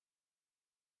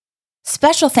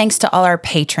Special thanks to all our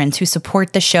patrons who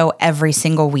support the show every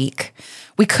single week.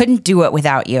 We couldn't do it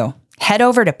without you. Head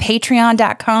over to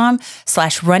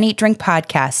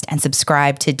patreon.com/runeatdrinkpodcast and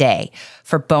subscribe today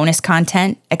for bonus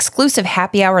content, exclusive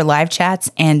happy hour live chats,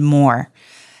 and more.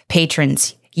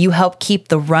 Patrons, you help keep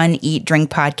the Run, Eat, Drink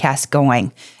podcast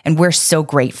going, and we're so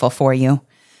grateful for you.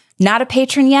 Not a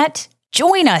patron yet?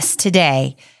 Join us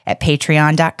today at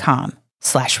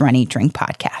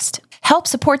patreon.com/runeatdrinkpodcast. Help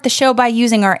support the show by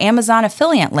using our Amazon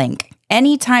affiliate link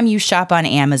anytime you shop on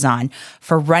Amazon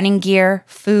for running gear,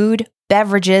 food,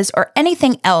 beverages, or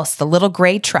anything else the little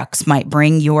gray trucks might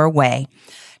bring your way.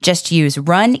 Just use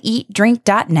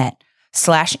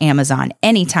runeatdrink.net/Amazon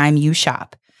anytime you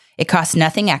shop. It costs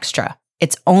nothing extra.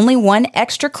 It's only one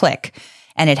extra click,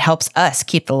 and it helps us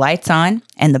keep the lights on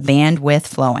and the bandwidth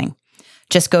flowing.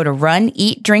 Just go to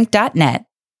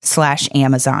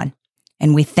runeatdrink.net/Amazon,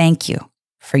 and we thank you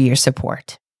for your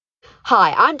support.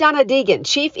 Hi, I'm Donna Deegan,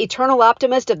 Chief Eternal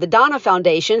Optimist of the DONNA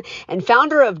Foundation and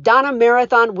founder of DONNA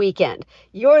Marathon Weekend.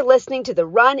 You're listening to the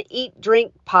Run, Eat,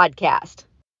 Drink podcast.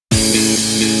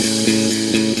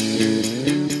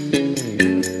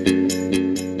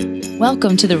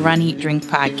 Welcome to the Run, Eat, Drink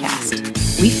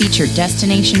podcast. We feature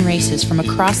destination races from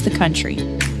across the country.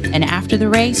 And after the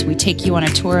race, we take you on a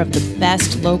tour of the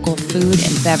best local food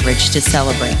and beverage to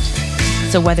celebrate.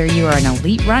 So whether you are an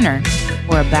elite runner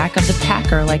or a back of the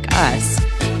packer like us,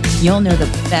 you'll know the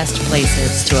best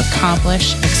places to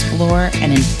accomplish, explore,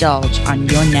 and indulge on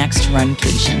your next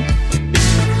runcation.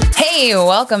 Hey,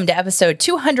 welcome to episode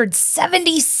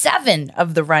 277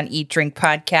 of the Run, Eat, Drink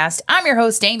podcast. I'm your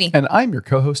host, Amy. And I'm your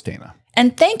co-host, Dana.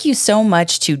 And thank you so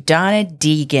much to Donna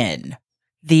Deegan,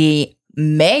 the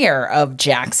mayor of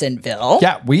Jacksonville.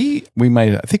 Yeah, I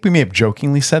think we may have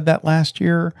jokingly said that last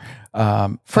year.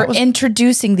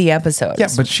 Introducing the episode. Yeah,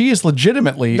 but she is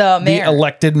legitimately the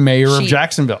elected mayor of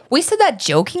Jacksonville. We said that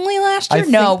jokingly last year?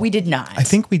 No, we did not. I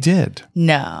think we did.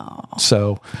 No.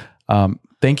 So,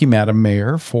 thank you, Madam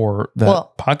Mayor, for the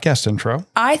podcast intro.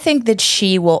 I think that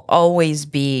she will always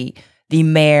be the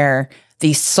mayor,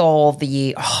 the soul,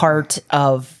 the heart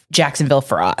of Jacksonville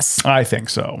for us. I think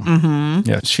so. Mm-hmm.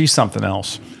 Yeah, she's something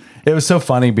else. It was so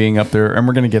funny being up there, and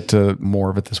we're going to get to more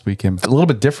of it this weekend. A little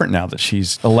bit different now that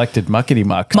she's elected Muckety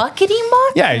Muck. Muckety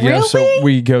Muck? Yeah, really? So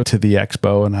we go to the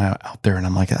Expo, and I'm out there, and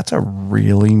I'm like, that's a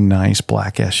really nice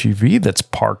black SUV that's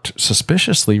parked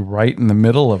suspiciously right in the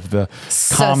middle of the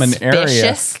common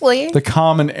area. The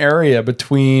common area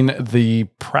between the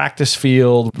practice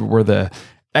field where the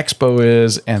Expo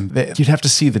is, and you'd have to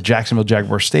see the Jacksonville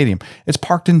Jaguars Stadium. It's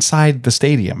parked inside the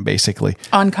stadium, basically.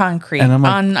 On concrete. And I'm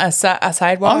like, on a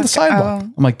sidewalk? On the sidewalk.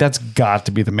 I'm like, that's got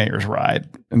to be the mayor's ride.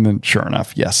 And then sure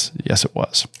enough, yes, it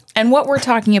was. And what we're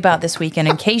talking about this weekend,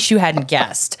 in case you hadn't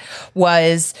guessed,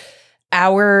 was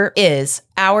our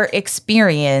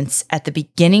experience at the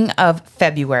beginning of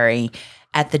February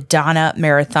at the DONNA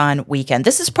Marathon Weekend.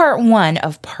 This is part one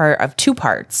of two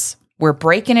parts. We're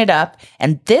breaking it up.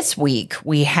 And this week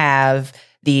we have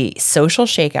the social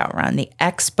shakeout run, the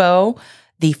Expo,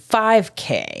 the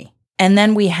 5K, and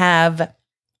then we have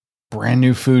brand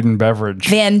new food and beverage.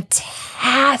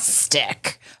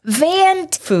 Fantastic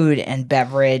food and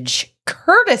beverage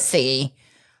courtesy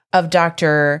of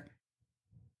Dr.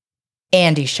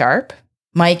 Andy Sharp,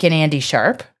 Mike and Andy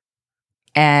Sharp,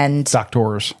 and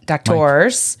Doctors.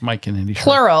 Mike and Andy Sharp.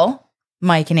 Plural,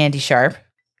 Mike and Andy Sharp.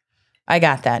 I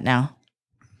got that now.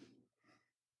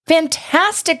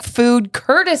 Fantastic food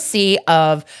courtesy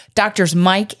of Doctors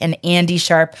Mike and Andy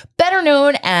Sharp, better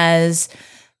known as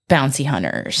Bouncy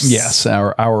Hunters. Yes,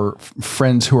 our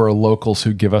friends who are locals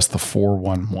who give us the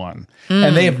 411.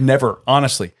 And they have never,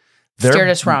 honestly, steered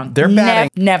us wrong. They're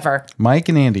batting. Never. Mike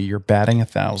and Andy, you're batting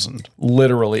 1,000.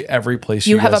 Literally every place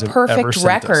you have a perfect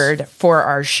record for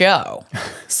our show.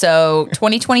 So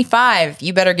 2025,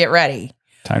 you better get ready.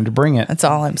 Time to bring it. That's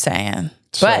all I'm saying.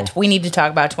 But we need to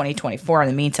talk about 2024 in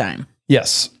the meantime.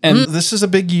 Yes. And this is a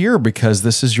big year because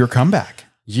this is your comeback.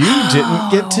 You didn't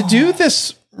get to do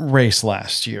this race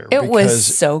last year. It was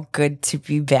so good to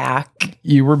be back.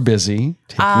 You were busy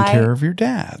taking care of your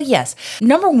dad. Yes.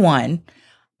 Number one,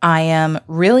 I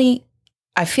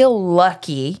feel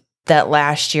lucky that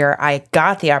last year I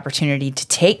got the opportunity to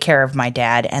take care of my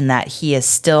dad and that he is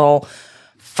still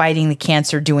fighting the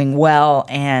cancer, doing well,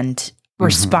 and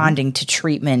responding to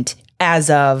treatment as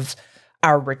of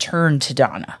our return to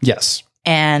DONNA. Yes.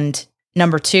 And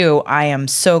number two, I am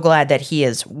so glad that he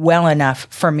is well enough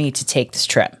for me to take this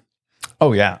trip.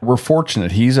 Oh, yeah. We're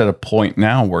fortunate. He's at a point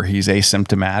now where he's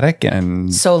asymptomatic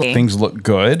and things look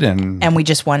good. And we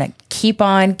just want to keep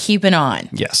on keeping on.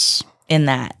 Yes. In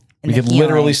that. We could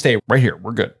literally stay right here.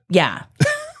 We're good. Yeah.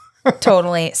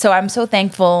 Totally. So I'm so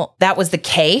thankful that was the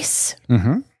case,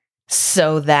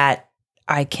 so that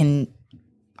I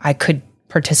could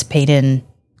participate in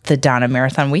the Donna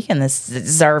Marathon weekend. This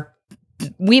is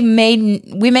we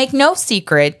make no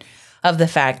secret of the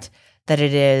fact that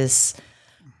it is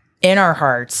in our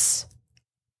hearts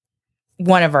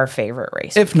one of our favorite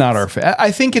races. If not our favorite.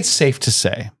 I think it's safe to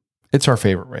say it's our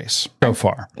favorite race so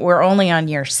far. We're only on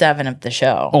year 7 of the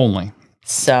show. Only.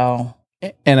 So.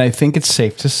 And I think it's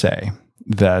safe to say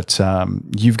that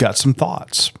you've got some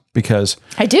thoughts, because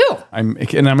I do. I'm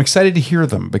excited to hear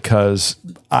them, because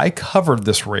I covered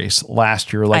this race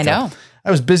last year. I know. I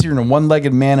was busier than a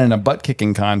one-legged man in a butt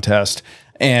kicking contest.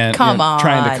 And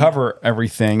trying to cover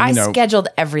everything. I scheduled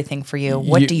everything for you.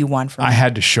 What do you want from me? I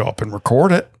had to show up and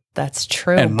record it. That's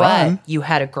true. But you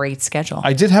had a great schedule.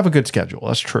 I did have a good schedule.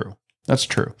 That's true. That's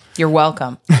true. You're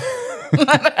welcome.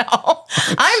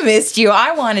 I missed you.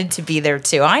 I wanted to be there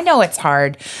too. I know it's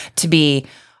hard to be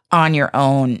on your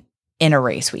own in a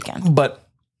race weekend. But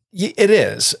it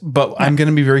is. But I'm going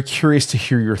to be very curious to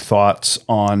hear your thoughts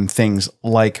on things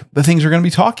like the things we're going to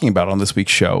be talking about on this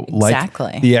week's show.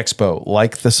 Exactly. Like the Expo,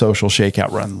 like the social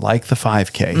shakeout run, like the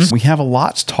 5K. We have a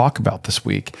lot to talk about this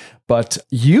week. But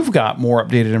you've got more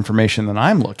updated information than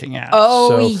I'm looking at.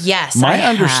 Oh, yes. My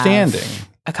understanding,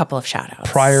 a couple of shout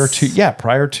outs. Prior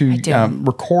to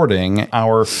recording,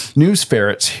 our news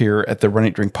ferrets here at the Run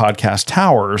Eat Drink Podcast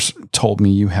Towers told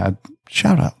me you had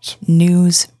shout outs.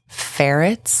 News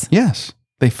ferrets? Yes.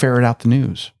 They ferret out the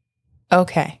news.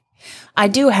 Okay. I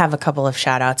do have a couple of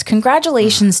shout outs.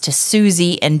 Congratulations to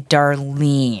Susie and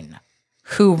Darlene,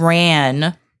 who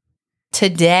ran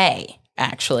today.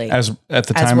 Actually, as at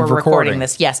the time of recording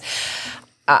this, yes,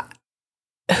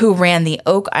 who ran the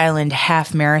Oak Island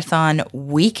Half Marathon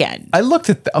weekend. I looked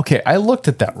at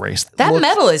that race. That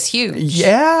medal is huge.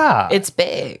 Yeah, it's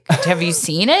big. Have you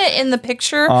seen it in the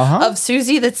picture of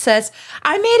Susie that says,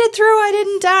 "I made it through. I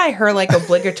didn't die." Her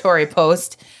obligatory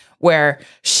post where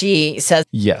she says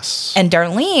yes. And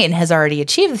Darlene has already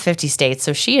achieved the 50 states,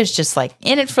 so she is just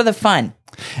in it for the fun.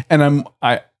 And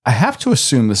I have to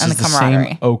assume this is the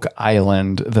same Oak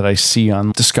Island that I see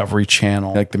on Discovery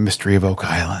Channel, like the Mystery of Oak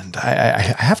Island. I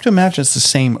have to imagine it's the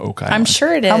same Oak Island. I'm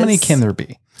sure it is. How many can there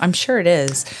be? I'm sure it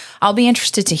is. I'll be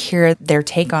interested to hear their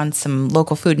take on some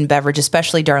local food and beverage,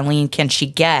 especially Darlene. Can she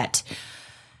get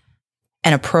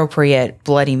an appropriate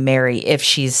Bloody Mary if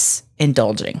she's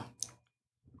indulging?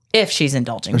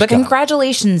 But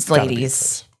congratulations,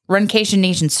 ladies. Runcation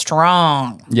Nation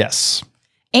strong. Yes.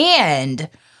 And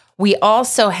we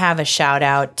also have a shout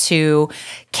out to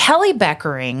Kelly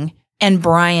Beckering and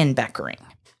Brian Beckering.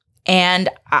 And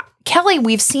Kelly,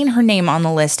 we've seen her name on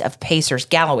the list of Pacers,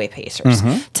 Galloway Pacers,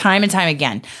 time and time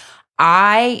again.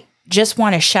 I just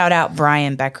want to shout out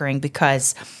Brian Beckering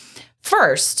because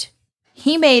first,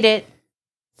 he made it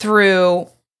through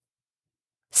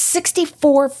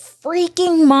 64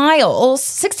 freaking miles.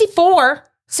 64.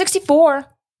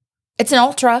 It's an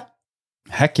ultra.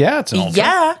 Heck yeah, it's an ultra.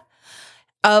 Yeah.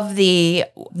 Of the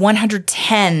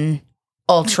 110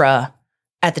 ultra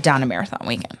at the Donna Marathon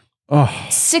weekend.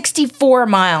 64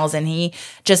 miles. And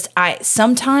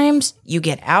sometimes you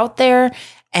get out there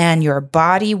and your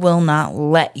body will not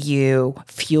let you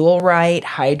fuel right,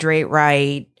 hydrate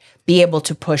right, be able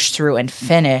to push through and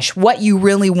finish what you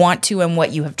really want to and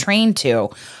what you have trained to.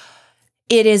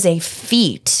 It is a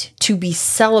feat to be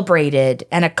celebrated,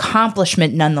 an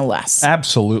accomplishment nonetheless.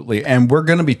 Absolutely. And we're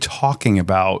going to be talking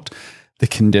about the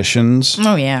conditions.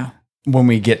 Oh, yeah. When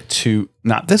we get to,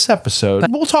 not this episode,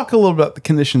 we'll talk a little about the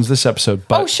conditions this episode,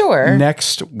 but sure.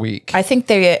 Next week. I think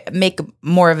they make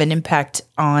more of an impact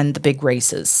on the big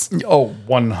races.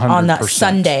 100%. On the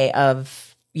Sunday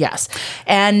of, yes.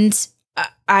 And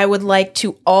I would like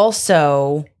to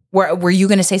also, were you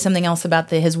going to say something else about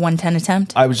his 110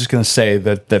 attempt? I was just going to say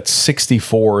that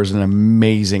 64 is an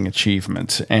amazing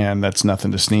achievement, and that's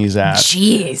nothing to sneeze at.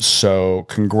 Jeez. So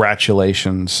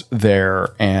congratulations there,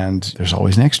 and there's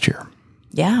always next year.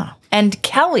 Yeah. And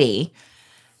Kelly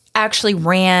actually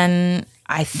ran,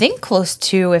 I think, close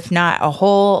to, if not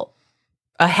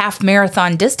a half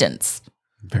marathon distance.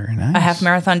 Very nice. A half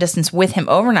marathon distance with him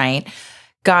overnight.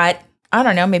 Got, I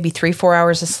don't know, maybe 3-4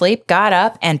 hours of sleep, got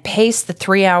up and paced the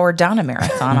 3-hour Donna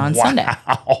Marathon on Sunday.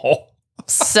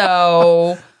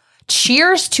 So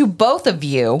cheers to both of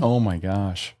you. Oh my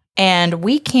gosh. And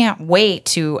we can't wait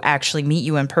to actually meet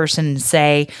you in person and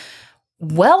say,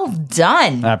 well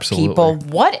done, absolutely, people.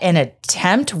 What an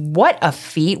attempt. What a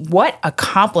feat. What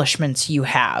accomplishments you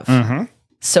have. Mm-hmm.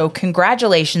 So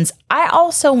congratulations. I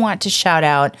also want to shout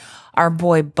out our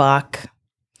boy Buck,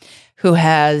 who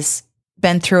has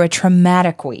been through a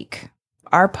traumatic week.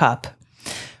 Our pup,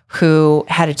 who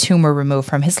had a tumor removed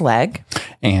from his leg.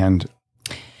 And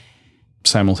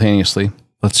simultaneously,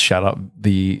 let's shout out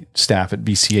the staff at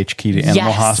BCH Kita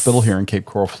Animal Hospital here in Cape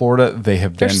Coral, Florida. They're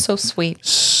been so sweet,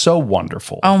 so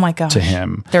wonderful. Oh my gosh, to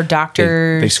him. They're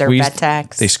doctors, they're vet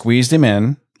techs. They squeezed him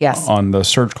in. Yes. On the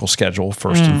surgical schedule,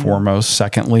 first and foremost.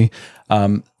 Secondly,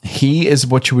 he is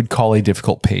what you would call a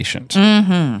difficult patient,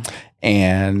 and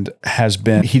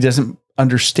he doesn't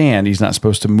understand. He's not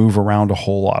supposed to move around a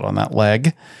whole lot on that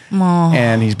leg,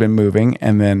 and he's been moving,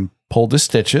 and then pulled his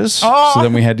stitches. So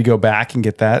then we had to go back and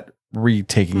get that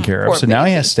taken care of. So now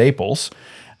he has staples.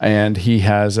 And he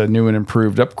has a new and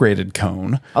improved upgraded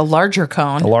cone. A larger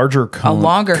cone. A longer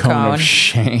cone. Of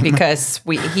shame. Because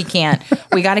he can't.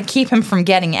 We got to keep him from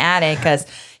getting at it because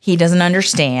he doesn't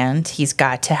understand. He's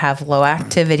got to have low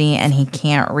activity and he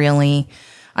can't really.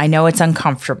 I know it's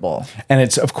uncomfortable. And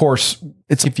it's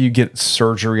if you get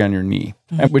surgery on your knee,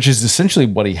 which is essentially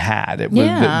what he had.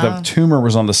 The tumor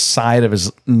was on the side of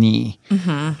his knee.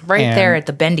 Right there at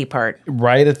the bendy part.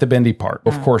 Right at the bendy part.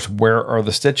 Of course, where are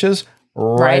the stitches?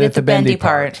 Right at the bendy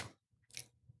part.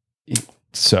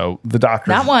 So the doctor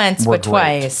not once but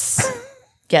twice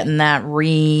getting that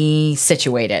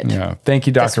resituated. Yeah. Thank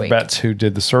you, Dr. Betts, who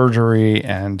did the surgery,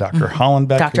 and Dr.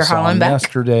 Hollenbeck, Dr. Hollenbeck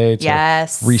yesterday to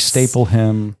restaple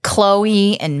him.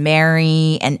 Chloe and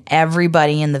Mary and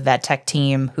everybody in the vet tech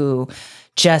team who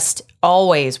just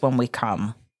always when we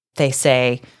come, they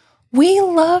say, "We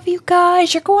love you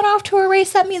guys. You're going off to a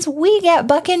race. That means we get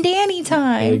Buck and Danny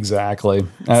time." Exactly.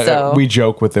 We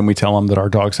joke with them. We tell them that our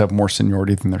dogs have more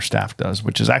seniority than their staff does,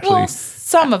 which is actually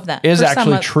some of them is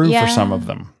actually true for some of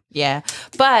them. Yeah,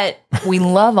 but we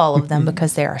love all of them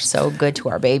because they are so good to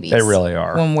our babies. They really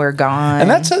are when we're gone. And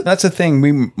that's a thing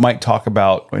we might talk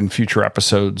about in future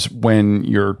episodes when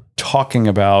you're talking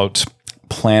about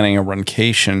planning a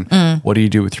runcation. What do you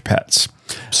do with your pets?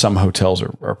 Some hotels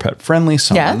are pet friendly,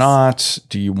 some are not.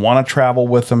 Do you want to travel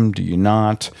with them? Do you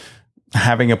not?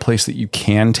 Having a place that you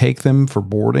can take them for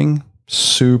boarding,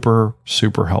 super,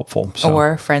 super helpful.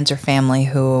 Or friends or family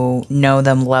who know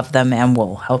them, love them, and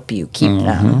will help you keep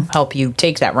them, help you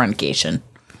take that runcation.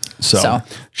 So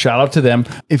shout out to them.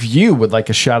 If you would like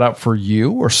a shout out for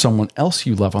you or someone else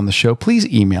you love on the show, please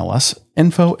email us.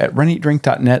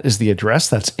 info@runeatdrink.net is the address.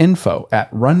 That's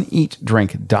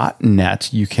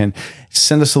info@runeatdrink.net. You can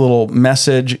send us a little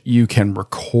message. You can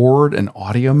record an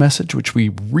audio message, which we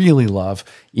really love.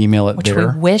 Email it there.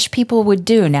 Which we wish people would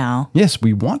do now. Yes,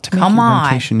 we want to make your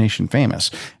Runcation Nation famous,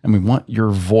 and we want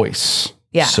your voice.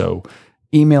 Yeah. So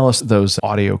email us those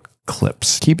audio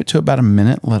clips. Keep it to about a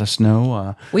minute. Let us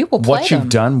know we will play what you've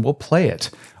done. We'll play it.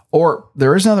 Or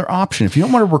there is another option. If you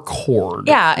don't want to record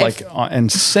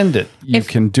and send it, you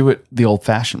can do it the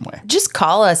old-fashioned way. Just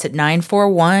call us at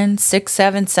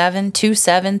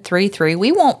 941-677-2733.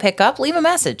 We won't pick up. Leave a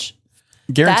message.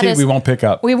 Guaranteed we won't pick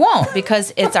up. We won't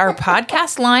because it's our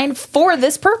podcast line for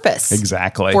this purpose.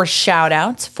 Exactly. For shout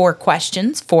outs, for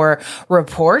questions, for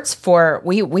reports,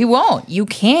 we won't. You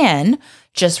can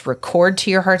just record to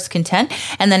your heart's content.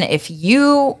 And then if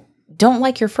you don't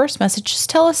like your first message, just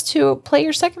tell us to play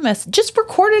your second message. Just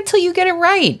record it till you get it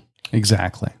right.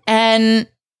 Exactly. And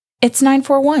it's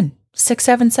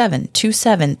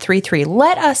 941-677-2733.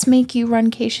 Let us make you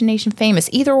Runcation Nation famous.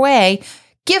 Either way,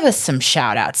 give us some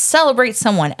shout outs. Celebrate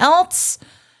someone else.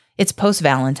 It's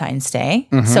post-Valentine's Day.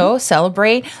 So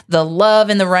celebrate the love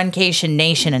in the Runcation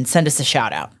Nation and send us a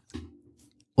shout out.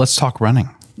 Let's talk running.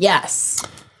 Yes.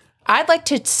 I'd like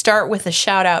to start with a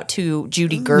shout out to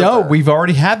Judy Gerber. No, we've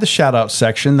already had the shout out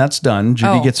section. That's done.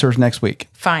 Judy gets hers next week.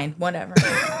 Fine, whatever.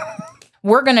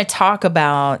 We're going to talk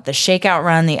about the Shakeout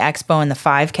run, the Expo, and the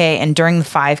 5K. And during the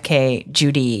 5K,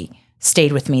 Judy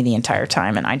stayed with me the entire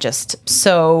time. And I just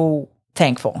so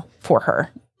thankful for her.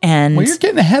 And well, you're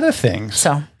getting ahead of things.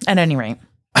 So at any rate,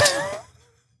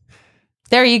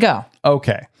 there you go.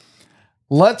 Okay.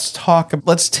 Let's begin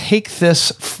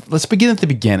at the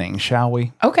beginning, shall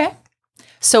we? Okay.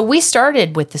 So we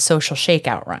started with the social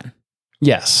shakeout run.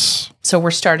 Yes. So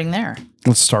we're starting there.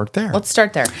 Let's start there.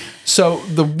 So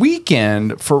the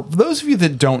weekend, for those of you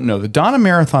that don't know, the DONNA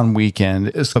Marathon weekend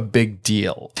is a big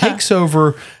deal. It takes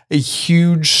over a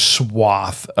huge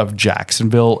swath of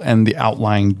Jacksonville and the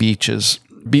outlying beach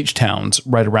towns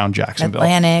right around Jacksonville.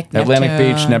 Atlantic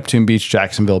Beach, Neptune Beach,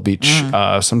 Jacksonville Beach,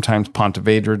 sometimes Ponte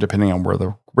Vedra, depending on where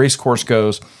the race course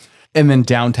goes, and then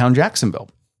downtown Jacksonville.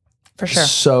 For sure.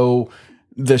 So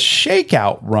the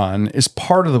Shakeout run is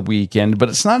part of the weekend, but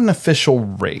it's not an official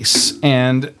race.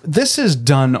 And this is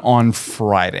done on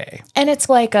Friday. And it's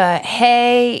like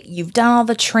hey, you've done all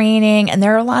the training, and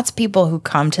there are lots of people who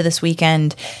come to this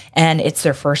weekend and it's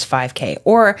their first 5K,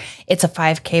 or it's a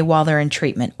 5K while they're in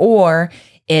treatment, or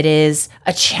It is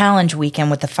a challenge weekend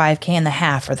with the 5K and the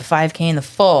half or the 5K and the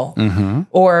full.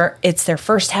 Or it's their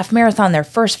first half marathon, their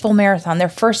first full marathon, their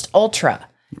first ultra.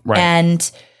 Right.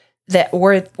 And that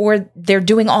or they're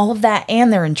doing all of that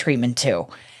and they're in treatment too.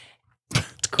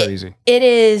 It's crazy. It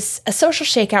is a social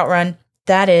shakeout run.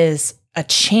 That is a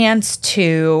chance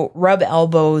to rub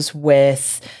elbows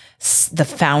with the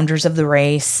founders of the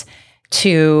race,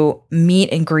 to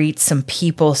meet and greet some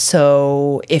people.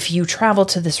 So if you travel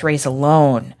to this race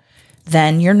alone,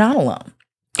 then you're not alone.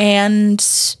 And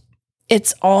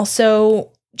it's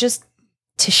also just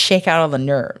to shake out all the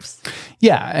nerves.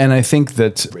 Yeah. And I think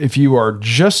that if you are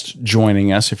just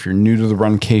joining us, if you're new to the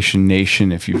Runcation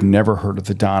Nation, if you've never heard of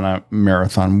the DONNA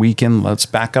Marathon Weekend, let's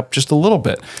back up just a little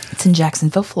bit. It's in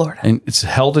Jacksonville, Florida. And it's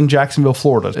held in Jacksonville,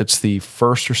 Florida. It's the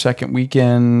first or second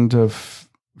weekend of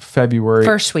February.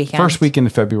 First weekend. First weekend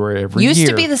of February every year. Used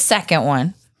to be the second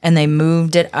one, and they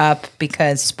moved it up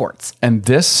because sports. And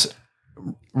this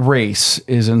race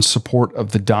is in support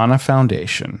of the DONNA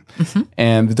Foundation.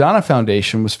 And the DONNA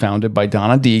Foundation was founded by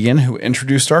Donna Deegan, who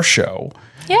introduced our show.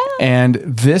 Yeah. And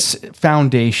this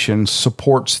foundation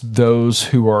supports those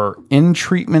who are in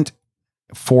treatment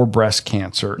for breast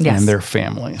cancer and their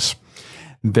families.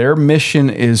 Their mission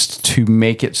is to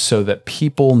make it so that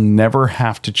people never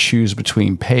have to choose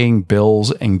between paying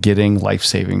bills and getting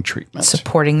life-saving treatment.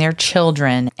 Supporting their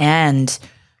children and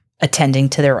attending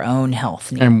to their own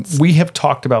health needs. And we have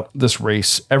talked about this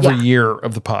race every year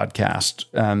of the podcast.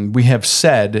 We have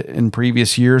said in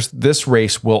previous years, this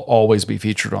race will always be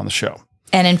featured on the show.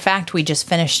 And in fact, we just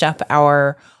finished up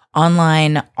our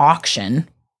online auction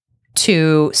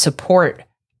to support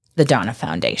the DONNA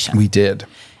Foundation. We did.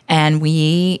 And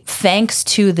we, thanks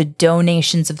to the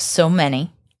donations of so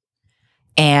many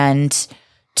and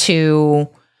to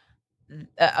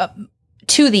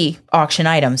the auction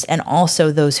items and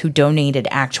also those who donated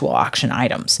actual auction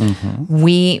items,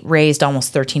 we raised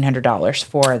almost $1,300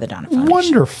 for the DONNA Foundation.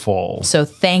 Wonderful. So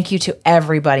thank you to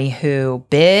everybody who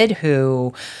bid,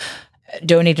 who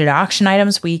donated auction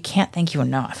items. We can't thank you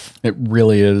enough. It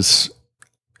really is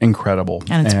incredible.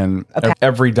 And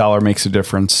every dollar makes a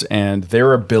difference. And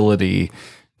their ability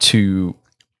to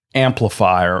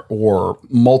amplify or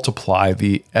multiply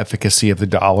the efficacy of the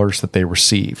dollars that they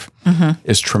receive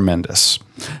is tremendous.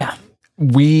 Yeah.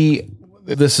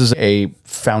 This is a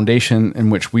foundation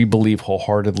in which we believe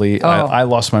wholeheartedly. I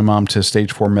lost my mom to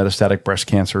stage 4 metastatic breast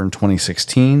cancer in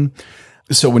 2016.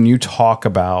 So when you talk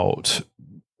about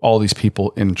all these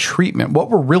people in treatment,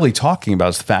 what we're really talking about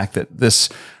is the fact that this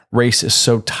race is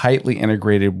so tightly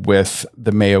integrated with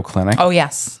the Mayo Clinic. Oh,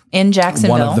 yes. In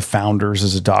Jacksonville. One of the founders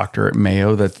is a doctor at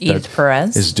Mayo that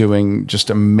Perez is doing just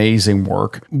amazing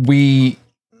work. We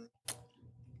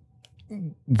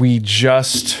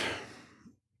just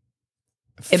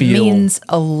it means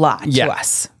a lot to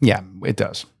us. Yeah, it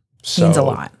does. So, means a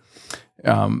lot.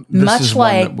 This much is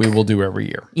like one that we will do every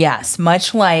year. Yes,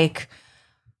 much like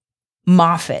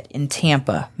Moffitt in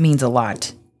Tampa means a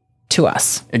lot to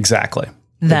us. Exactly.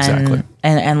 Exactly.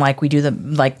 And like we did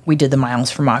the miles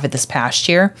for Moffitt this past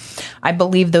year. I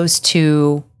believe those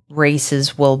two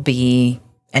races will be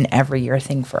an every year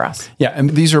thing for us. Yeah,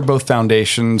 and these are both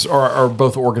foundations or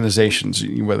both organizations,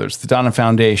 whether it's the DONNA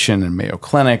Foundation and Mayo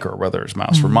Clinic or whether it's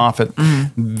Miles for Moffitt.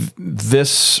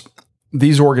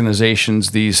 These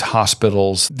organizations, these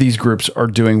hospitals, these groups are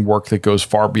doing work that goes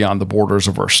far beyond the borders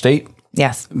of our state.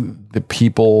 Yes. The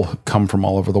people come from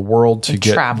all over the world to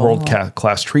get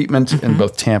world-class treatment in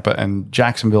both Tampa and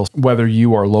Jacksonville. Whether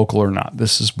you are local or not,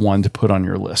 this is one to put on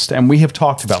your list. And we have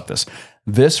talked about this.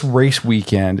 This race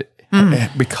weekend,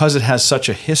 because it has such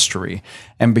a history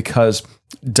and because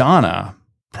Donna,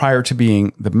 prior to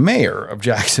being the mayor of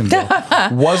Jacksonville,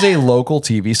 was a local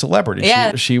TV celebrity.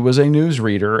 Yeah. She was a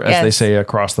newsreader, as they say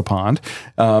across the pond,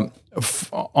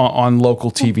 on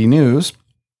local TV news.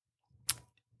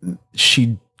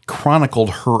 She chronicled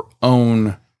her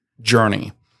own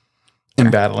journey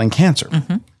in battling cancer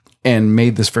and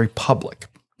made this very public.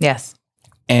 Yes.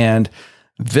 And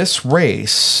this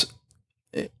race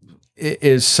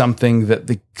is something that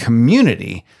the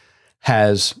community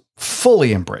has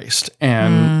fully embraced.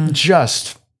 And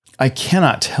I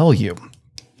cannot tell you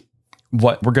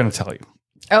what we're going to tell you.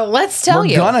 Oh, let's tell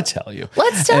you. We're going to tell you.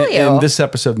 Let's tell you. In this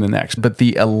episode and the next. But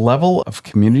the level of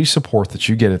community support that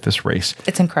you get at this race.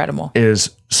 It's incredible.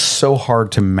 Is so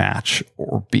hard to match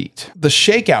or beat. The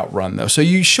Shakeout run, though. So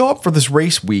you show up for this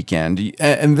race weekend.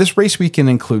 And this race weekend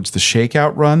includes the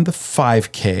Shakeout run, the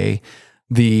 5K,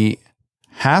 the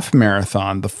half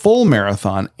marathon, the full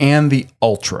marathon, and the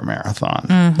ultra marathon,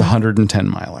 the 110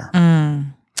 miler.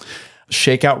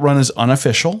 Shakeout run is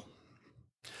unofficial.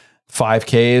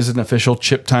 5K is an official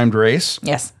chip timed race.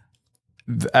 Yes.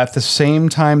 At the same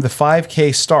time the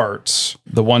 5K starts,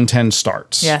 the 110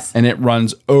 starts. Yes. And it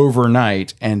runs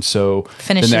overnight. And so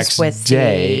finishes the next with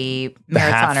day, the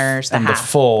marathoners, the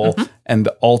full and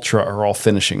the ultra are all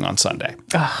finishing on Sunday.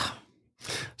 Ugh.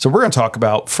 So we're going to talk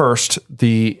about first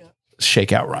the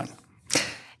Shakeout run.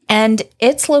 And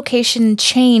its location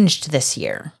changed this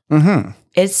year. Mm-hmm.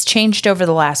 It's changed over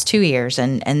the last 2 years.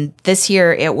 And this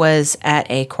year it was at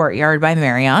a Courtyard by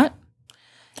Marriott.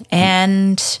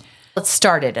 And it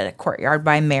started at a Courtyard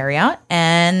by Marriott.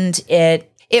 And it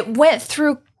went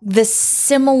through the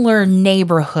similar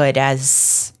neighborhood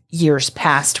as years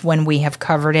past when we have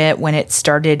covered it, when it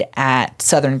started at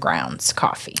Southern Grounds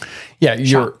Coffee. Yeah,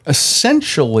 you're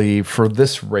essentially, for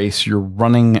this race, you're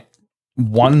running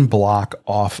one block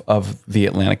off of the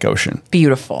Atlantic Ocean.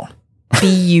 Beautiful.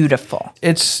 Beautiful.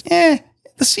 It's, the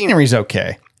scenery's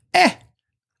okay.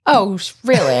 Oh,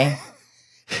 really?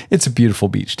 It's a beautiful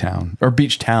beach town, or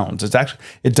beach towns.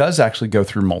 It does actually go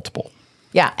through multiple.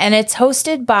 Yeah, and it's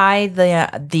hosted by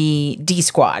the D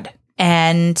Squad.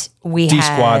 And D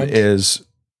Squad is,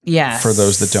 for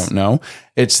those that don't know,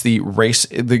 it's the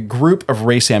group of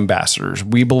race ambassadors.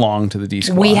 We belong to the D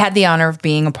Squad. We had the honor of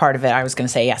being a part of it. I was going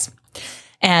to say yes.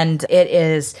 And it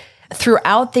is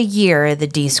throughout the year, the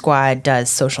D Squad does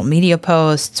social media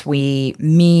posts. We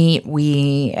meet,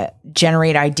 we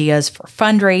generate ideas for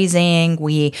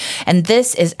fundraising. And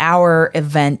this is our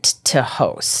event to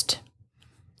host,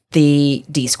 the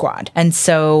D Squad. And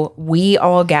so we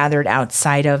all gathered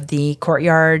outside of the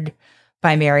Courtyard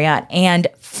by Marriott, and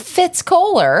Fitz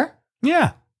Kohler,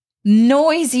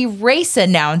 noisy race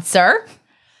announcer,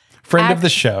 friend of the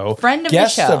show,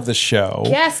 guest of the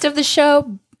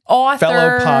show, author,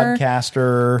 fellow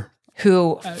podcaster,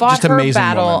 who fought her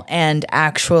battle woman. And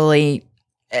actually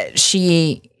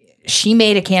she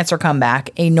made a cancer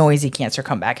comeback, a noisy cancer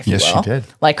comeback, if you will. Yes, she did.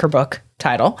 Like her book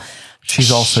title.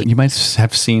 She's also, you might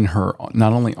have seen her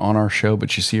not only on our show,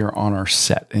 but you see her on our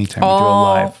set anytime we do a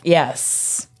live.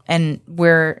 Yes. And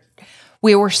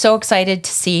we were so excited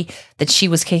to see that she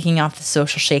was kicking off the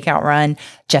Social Shakeout run.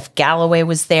 Jeff Galloway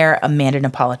was there, Amanda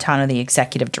Napolitano, the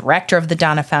executive director of the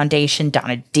DONNA Foundation,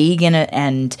 Donna Deegan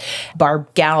and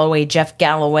Barb Galloway, Jeff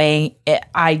Galloway.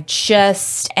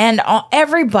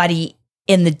 Everybody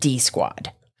in the D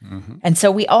Squad. Mm-hmm. And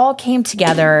so we all came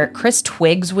together. Chris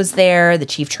Twiggs was there, the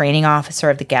chief training officer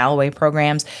of the Galloway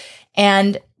programs.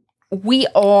 And we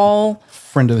all...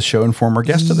 Friend of the show and former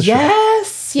guest of the show.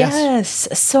 Yes.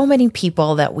 So many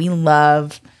people that we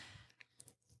love.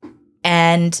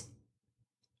 And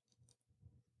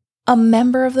a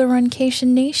member of the Runcation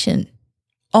Nation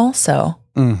also,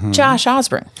 Josh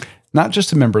Osborne. Not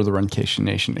just a member of the Runcation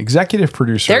Nation, executive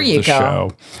producer of the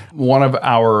show. One of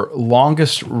our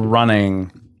longest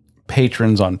running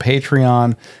patrons on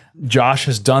Patreon. Josh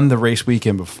has done the race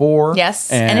weekend before.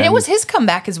 Yes. And it was his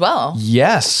comeback as well.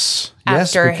 Yes.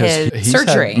 After his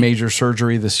surgery. Had major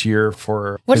surgery this year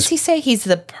for... What does he say? He's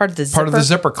part of the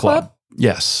Zipper Club.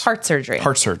 Yes. Heart surgery.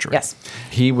 Yes.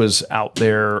 He was out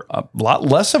there. A lot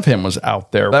less of him was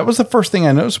out there. That was the first thing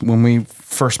I noticed when we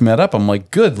first met up. I'm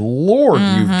like, good Lord,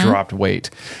 you've dropped weight.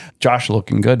 Josh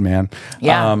looking good, man.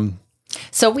 Yeah.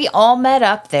 So we all met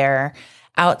up there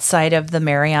outside of the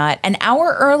Marriott an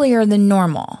hour earlier than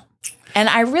normal. And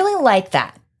I really like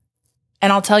that.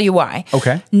 And I'll tell you why.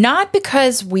 Okay. Not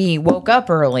because we woke up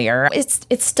earlier.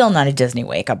 It's still not a Disney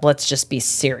wake up. Let's just be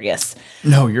serious.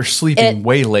 No, you're sleeping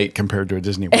way late compared to a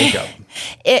Disney wake up.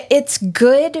 It's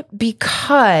good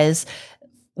because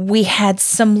we had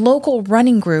some local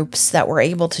running groups that were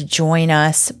able to join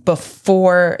us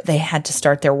before they had to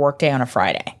start their workday on a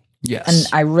Friday. Yes. And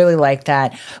I really like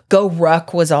that. Go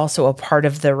Ruck was also a part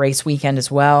of the race weekend as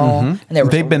well.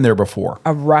 And they've been there before.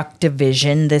 A Ruck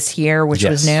division this year, which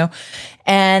was new.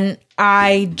 And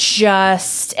and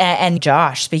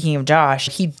Josh, speaking of Josh,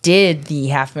 he did the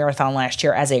half marathon last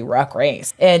year as a Ruck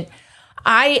race. And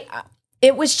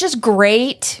it was just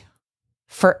great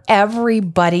for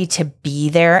everybody to be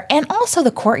there. And also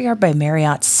the Courtyard by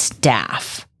Marriott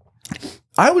staff.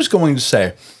 I was going to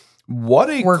say, what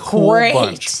a cool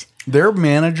bunch. Their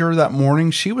manager that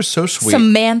morning, she was so sweet.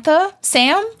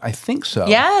 Sam? I think so.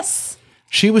 Yes.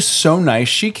 She was so nice.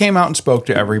 She came out and spoke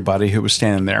to everybody who was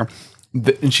standing there.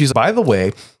 And she's, by the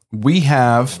way, we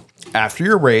have, after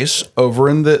your race, over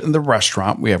in the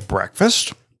restaurant, we have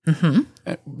breakfast.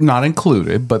 Not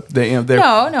included, but they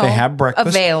have breakfast.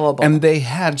 Available. And they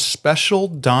had special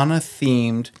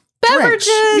Donna-themed beverages. Drinks.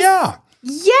 Yeah.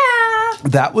 Yeah.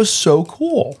 That was so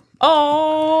cool.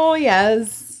 Oh,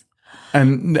 yes.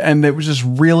 And it was just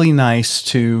really nice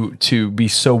to be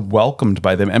so welcomed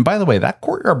by them. And by the way, that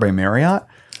Courtyard by Marriott,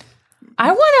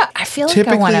 I feel like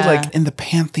typically like in the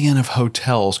pantheon of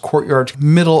hotels, Courtyard,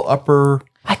 middle, upper.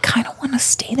 I kind of want to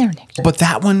stay there next year. But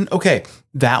that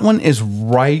one is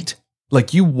right.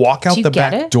 Like you walk out the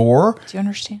back door. Do you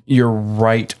understand? You're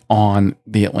right on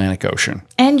the Atlantic Ocean.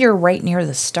 And you're right near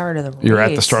the start of the race. You're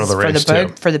at the start of the race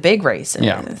for the big races.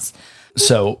 Yeah.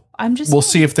 So we'll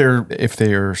see if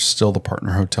they're still the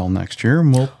partner hotel next year,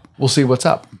 and we'll see what's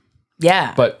up.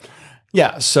 Yeah. But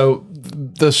yeah, so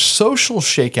the social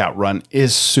shakeout run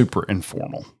is super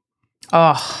informal.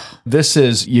 Oh. This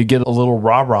is, you get a little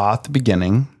rah-rah at the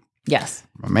beginning. Yes.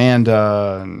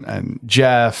 Amanda and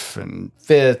Jeff and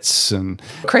Fitz and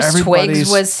Chris Twiggs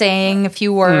was saying a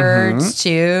few words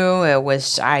too. It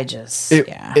was,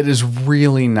 It is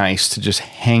really nice to just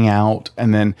hang out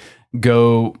and then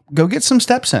go get some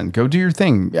steps in, go do your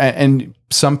thing. And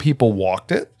some people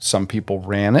walked it, some people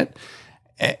ran it.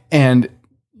 And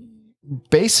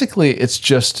basically it's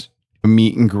just a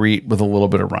meet and greet with a little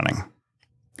bit of running,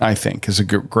 I think is a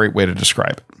great way to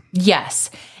describe it.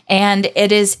 Yes. And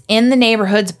it is in the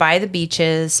neighborhoods by the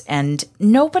beaches, and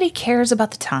nobody cares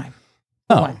about the time.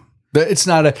 No, it's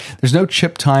not there's no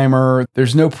chip timer.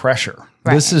 There's no pressure.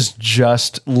 Right. This is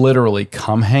just literally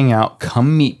come hang out,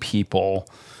 come meet people,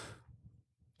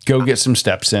 go get some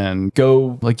steps in,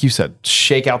 go, like you said,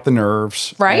 shake out the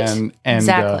nerves. Right. And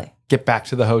exactly. Get back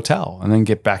to the hotel and then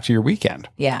get back to your weekend.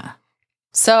 Yeah.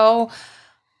 So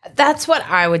that's what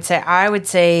I would say. I would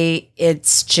say it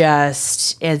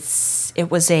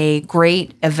was a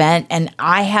great event. And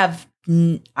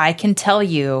I can tell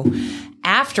you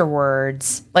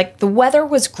afterwards, like the weather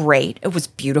was great. It was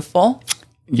beautiful.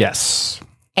 Yes.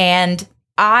 And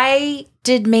I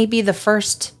did maybe the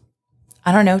first,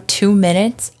 2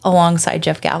 minutes alongside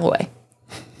Jeff Galloway.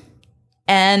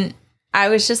 And I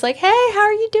was just like, hey, how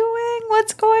are you doing?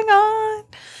 What's going on?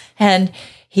 And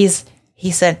he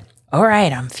said, all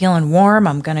right, I'm feeling warm.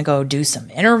 I'm going to go do some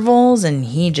intervals. And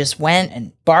he just went,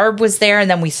 and Barb was there. And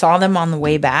then we saw them on the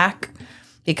way back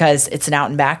because it's an out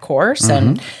and back course.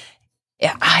 And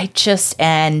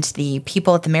and the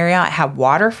people at the Marriott had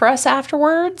water for us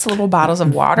afterwards, little bottles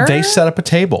of water. They set up a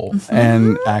table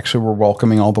and actually were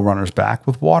welcoming all the runners back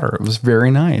with water. It was very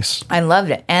nice. I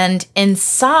loved it. And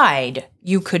inside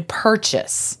you could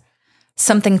purchase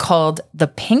something called the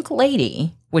Pink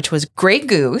Lady, which was Grey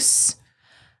Goose,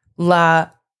 La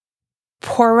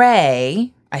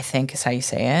Poire, I think is how you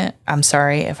say it. I'm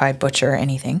sorry if I butcher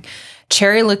anything.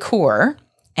 Cherry liqueur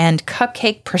and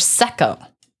cupcake prosecco.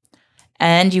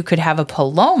 And you could have a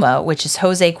Paloma, which is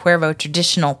Jose Cuervo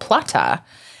traditional plata,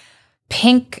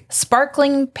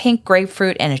 sparkling pink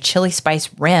grapefruit, and a chili spice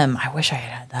rim. I wish I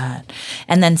had that.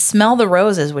 And then Smell the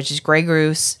Roses, which is Grey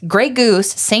Goose,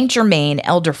 Saint Germain,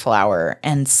 elderflower,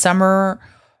 and summer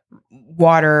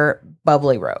water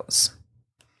bubbly rose.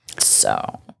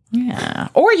 So, yeah.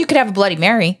 Or you could have a Bloody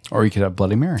Mary.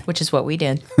 Which is what we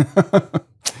did.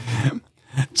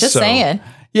 Just saying.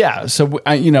 Yeah. So,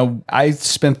 I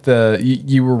spent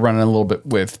you were running a little bit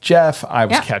with Jeff. I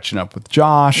was catching up with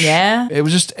Josh. Yeah. It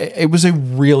was a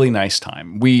really nice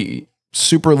time. We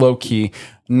super low key.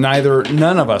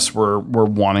 None of us were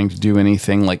wanting to do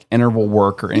anything like interval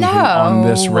work or anything on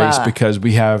this race because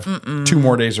we have 2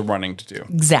 more days of running to do.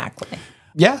 Exactly.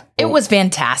 Yeah. It was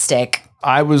fantastic.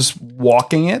 I was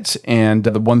walking it, and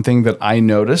the one thing that I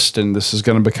noticed, and this is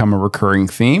going to become a recurring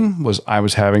theme, was I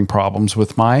was having problems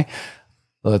with my,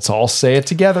 let's all say it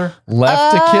together,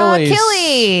 left Achilles.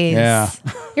 Achilles. Yeah.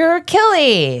 Your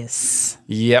Achilles.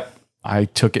 Yep. I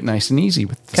took it nice and easy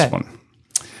with this one.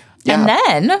 Yeah.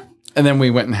 And then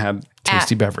we went and had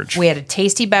tasty beverage. We had a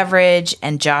tasty beverage,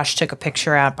 and Josh took a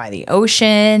picture out by the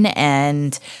ocean,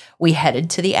 and we headed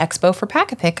to the Expo for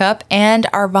packet pickup and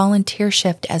our volunteer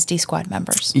shift as D Squad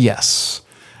members. Yes.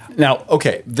 Now,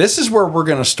 okay, this is where we're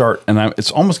going to start, and it's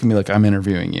almost going to be like I'm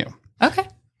interviewing you. Okay.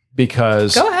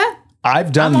 Because go ahead.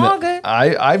 I've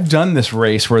done this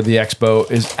race where the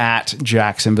Expo is at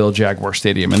Jacksonville Jaguar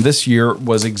Stadium, and this year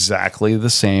was exactly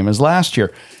the same as last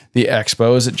year. The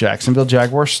Expo is at Jacksonville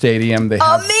Jaguar Stadium. They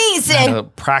have a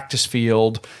practice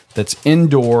field that's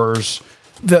indoors.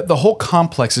 The whole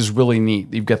complex is really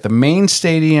neat. You've got the main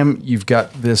stadium. You've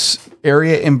got this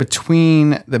area in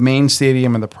between the main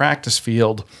stadium and the practice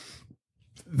field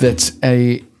that's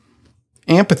a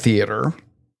amphitheater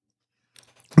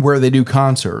where they do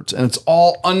concerts. And it's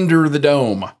all under the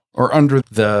dome or under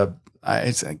the,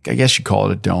 I guess you call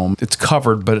it a dome. It's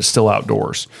covered, but it's still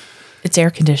outdoors. It's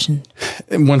air conditioned.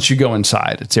 And once you go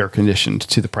inside, it's air conditioned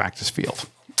to the practice field.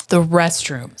 The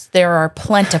restrooms. There are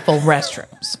plentiful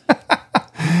restrooms.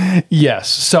 Yes.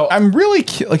 So I'm really,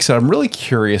 like I said, I'm really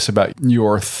curious about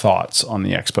your thoughts on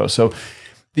the Expo. So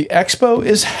The Expo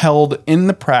is held in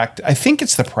the I think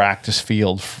it's the practice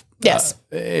field. Yes.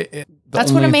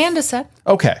 That's what Amanda said.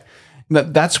 Okay.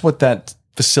 That's what that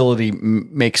facility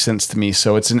makes sense to me.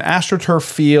 So it's an AstroTurf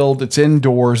field. It's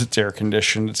indoors. It's air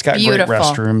conditioned. It's got great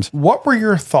restrooms. What were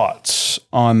your thoughts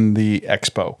on the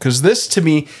Expo? Because this, to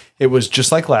me, it was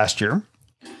just like last year.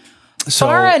 So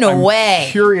far and away.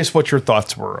 Curious what your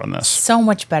thoughts were on this. So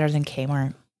much better than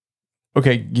Kmart.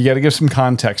 Okay, you got to give some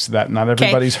context to that. Not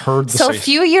everybody's heard the So a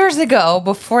few years ago,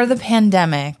 before the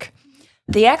pandemic,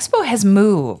 the Expo has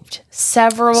moved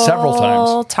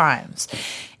several times.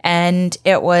 And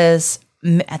it was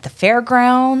at the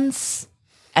fairgrounds,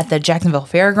 at the Jacksonville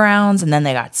Fairgrounds, and then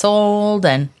they got sold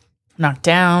and knocked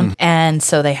down. And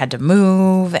so they had to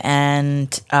move.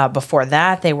 And before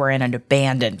that, they were in an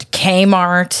abandoned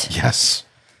Kmart. Yes.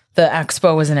 The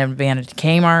Expo was in an abandoned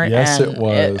Kmart. Yes, and it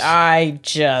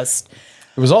was.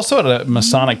 It was also at a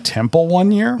Masonic temple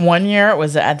one year. One year it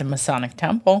was at the Masonic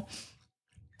temple.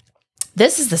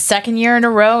 This is the second year in a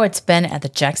row it's been at the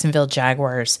Jacksonville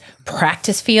Jaguars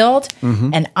practice field,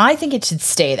 and I think it should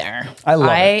stay there.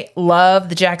 I love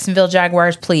the Jacksonville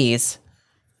Jaguars. Please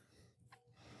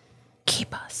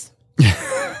keep us.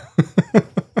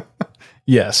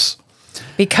 Yes.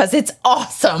 Because it's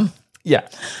awesome. Yeah.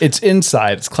 It's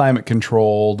inside. It's climate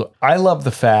controlled. I love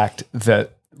the fact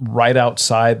that right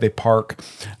outside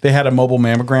they had a mobile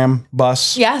mammogram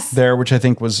bus there, which I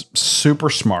think was super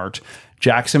smart.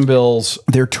 Jacksonville's,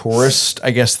 their tourist, I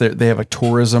guess they have a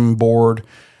tourism board.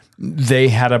 They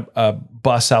had a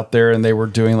bus out there and they were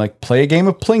doing like play a game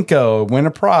of Plinko, win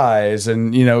a prize.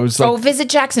 And, it was like. Visit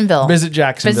Jacksonville. Visit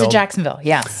Jacksonville.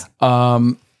 Yes.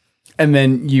 And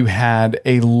then you had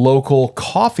a local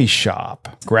coffee shop,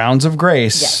 Grounds of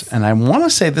Grace. Yes. And I want to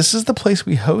say this is the place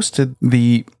we hosted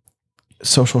the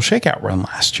social shakeout run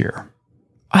last year.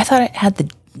 I thought it had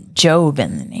the Job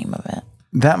in the name of it.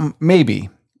 That maybe.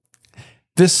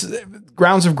 This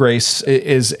Grounds of Grace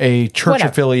is a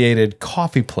church-affiliated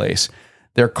coffee place.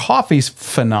 Their coffee's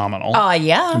phenomenal. Oh,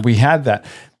 yeah. We had that.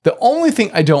 The only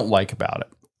thing I don't like about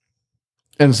it,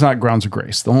 and it's not Grounds of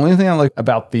Grace, the only thing I like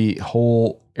about the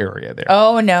whole area there.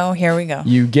 Oh, no. Here we go.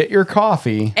 You get your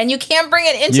coffee. And you can't bring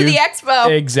it into the Expo.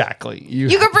 Exactly. You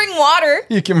can bring water.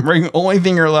 You can bring, only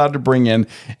thing you're allowed to bring in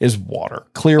is water,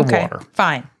 clear water.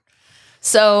 Fine.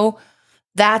 So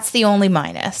that's the only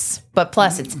minus. But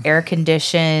plus, it's air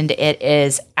conditioned. It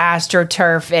is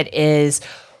AstroTurf. It is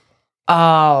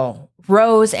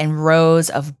rows and rows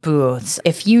of booths.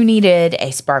 If you needed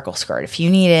a sparkle skirt, if you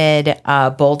needed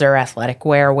Boulder athletic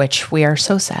wear, which we are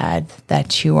so sad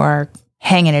that you are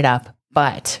hanging it up,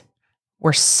 but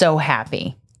we're so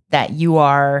happy that you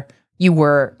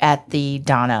were at the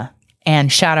DONNA.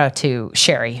 And shout out to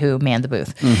Sherry who manned the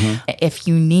booth. If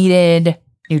you needed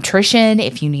nutrition,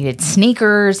 if you needed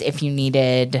sneakers, if you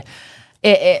needed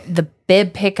the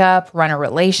bib pickup, Runner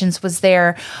Relations was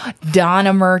there,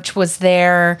 DONNA merch was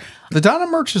there. The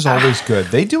DONNA merch is always good.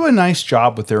 They do a nice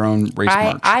job with their own race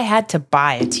merch. I had to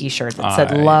buy a t-shirt that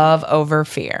said love over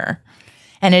fear.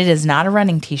 And it is not a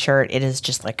running t-shirt. It is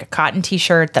just like a cotton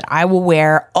t-shirt that I will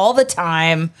wear all the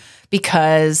time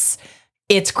because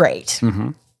it's great.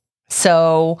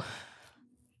 So,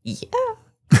 yeah.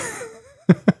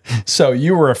 So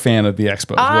you were a fan of the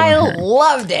Expo. I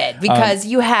loved it because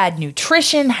you had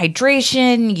nutrition,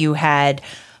 hydration,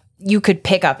 you could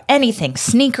pick up anything,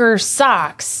 sneakers,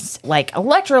 socks, like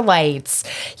electrolytes.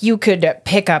 You could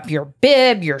pick up your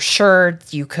bib, your shirt.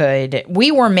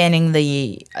 We were manning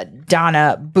the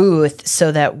DONNA booth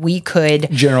so that we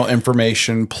could. General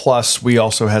information. Plus we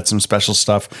also had some special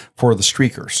stuff for the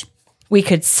streakers. We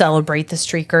could celebrate the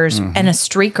streakers. And a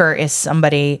streaker is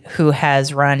somebody who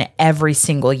has run every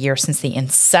single year since the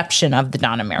inception of the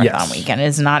DONNA Marathon Weekend. It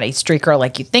is not a streaker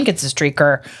like you think it's a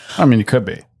streaker. I mean, it could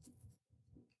be.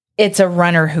 It's a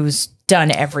runner who's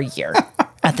done every year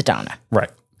at the DONNA.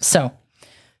 Right. So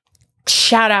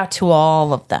shout out to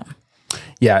all of them.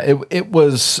 Yeah, it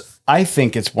was, I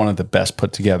think it's one of the best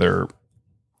put together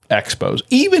expos.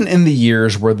 Even in the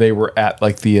years where they were at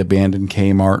like the abandoned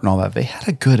Kmart and all that, they had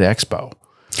a good expo.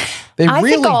 I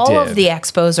think all of the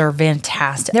expos are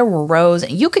fantastic. There were rows.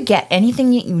 You could get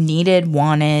anything you needed,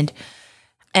 wanted.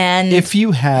 And if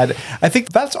you had, I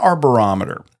think that's our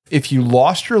barometer. If you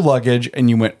lost your luggage and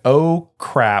you went, oh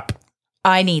crap,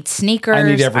 I need sneakers, I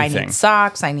need everything. I need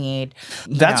socks, I need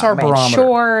our barometer.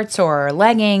 Shorts or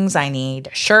leggings, I need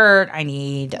a shirt, I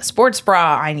need a sports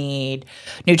bra, I need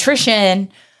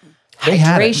nutrition,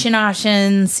 hydration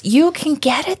options. You can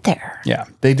get it there. Yeah,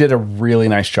 they did a really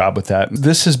nice job with that.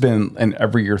 This has been an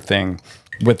every year thing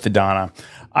with the DONNA.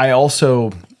 I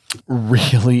also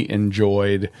really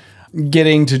enjoyed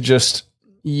getting to just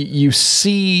you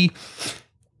see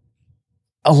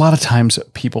a lot of times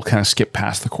people kind of skip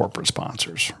past the corporate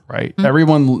sponsors, right? Mm-hmm.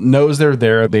 Everyone knows they're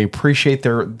there. They appreciate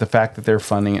the fact that they're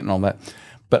funding it and all that.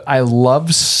 But I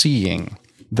love seeing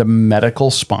the medical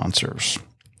sponsors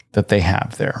that they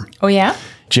have there. Oh, yeah?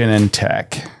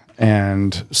 Genentech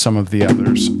and some of the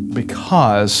others,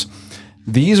 because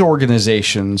these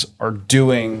organizations are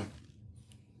doing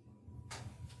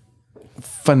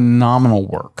phenomenal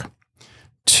work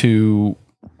to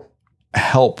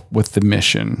help with the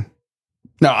mission.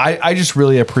 Now, I just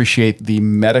really appreciate the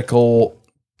medical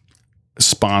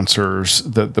sponsors,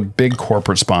 the big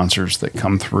corporate sponsors that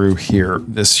come through here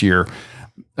this year,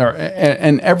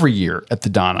 and every year at the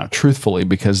DONNA, truthfully,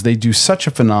 because they do such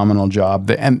a phenomenal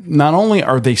job. And not only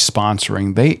are they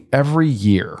sponsoring, they every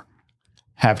year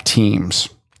have teams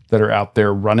that are out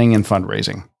there running and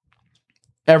fundraising.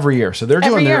 Every year. So they're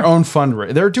doing their own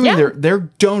fundraising. They're doing they're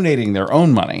donating their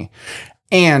own money.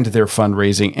 And they're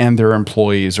fundraising, and their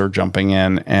employees are jumping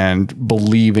in and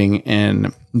believing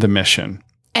in the mission.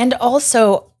 And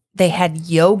also, they had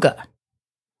yoga.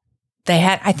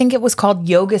 I think it was called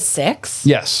Yoga 6.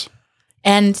 Yes.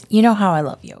 And you know how I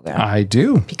love yoga. I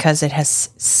do. Because it has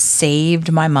saved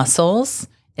my muscles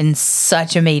in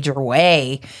such a major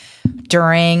way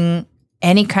during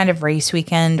any kind of race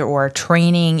weekend or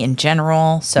training in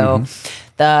general. So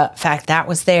the fact that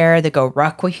was there, the Go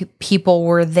Ruck people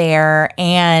were there,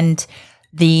 and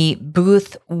the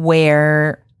booth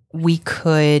where we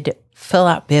could fill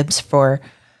out bibs for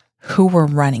who we're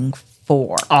running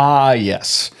for. Ah,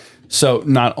 yes. So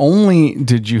not only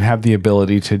did you have the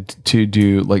ability to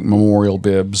do like memorial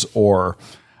bibs or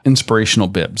inspirational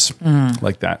bibs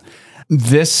like that,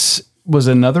 this was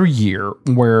another year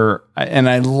where, and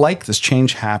I like this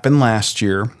change happened last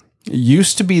year. It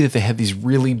used to be that they had these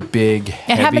really big,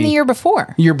 heavy... It happened the year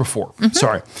before.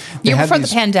 Sorry. Year before the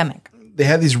pandemic. They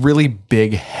had these really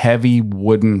big, heavy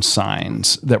wooden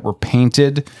signs that were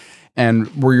painted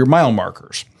and were your mile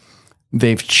markers.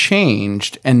 They've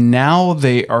changed, and now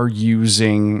they are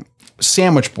using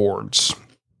sandwich boards,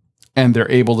 and they're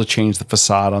able to change the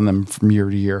facade on them from year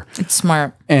to year. It's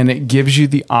smart. And it gives you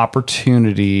the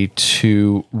opportunity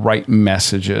to write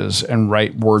messages and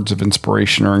write words of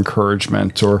inspiration or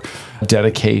encouragement or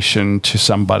dedication to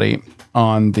somebody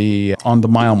on the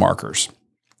mile markers.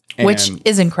 Which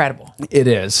is incredible. It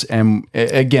is. And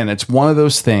again, it's one of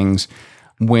those things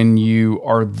when you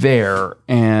are there,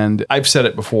 and I've said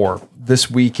it before,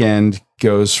 this weekend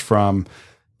goes from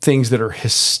things that are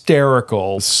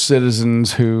hysterical,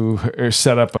 citizens who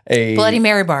set up a Bloody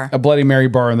Mary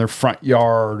bar in their front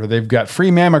yard, or they've got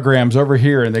free mammograms over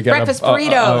here, and they got breakfast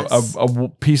burritos, a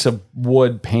piece of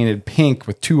wood painted pink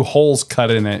with 2 holes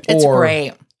cut in it. It's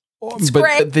great. It's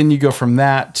great. But then you go from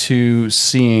that to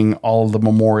seeing all the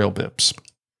memorial bibs,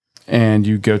 and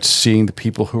you go to seeing the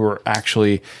people who are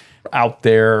actually out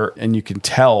there, and you can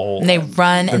tell and they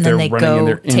run and then they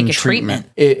go take a treatment.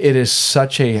 It is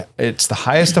it's the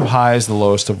highest of highs, the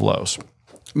lowest of lows.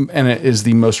 And it is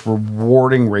the most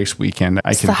rewarding race weekend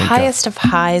I can think of. It's the highest of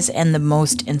highs and the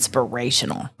most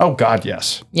inspirational. Oh God,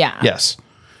 yes. Yeah. Yes.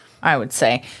 I would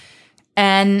say.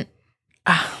 And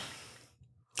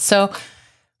so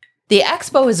the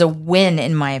Expo is a win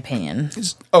in my opinion.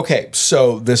 Okay,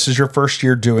 so this is your first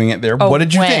year doing it there. What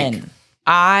did you think?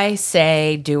 I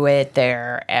say do it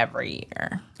there every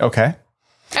year. Okay.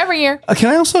 Every year. Can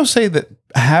I also say that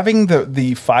having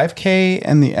the 5K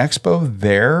and the Expo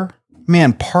there,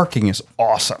 man, parking is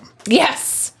awesome.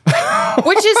 Yes.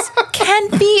 Which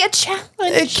can be a challenge.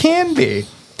 It can be.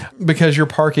 Because you're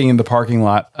parking in the parking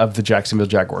lot of the Jacksonville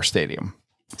Jaguar Stadium.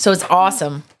 So it's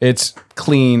awesome. It's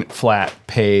clean, flat,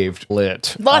 paved,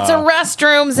 lit. Lots of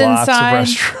restrooms inside.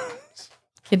 Lots of restrooms.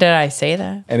 Did I say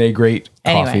that? And a great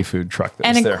coffee food truck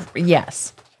that's there.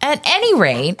 Yes. At any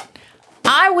rate,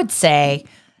 I would say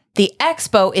the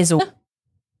Expo is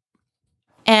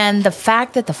and the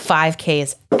fact that the 5K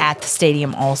is at the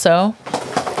stadium also.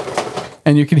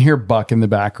 And you can hear Buck in the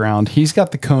background. He's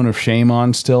got the cone of shame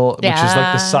on still, which is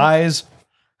like the size.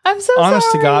 I'm so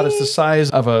honest sorry. to God, it's the size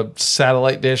of a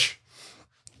satellite dish.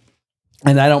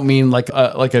 And I don't mean like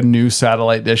a new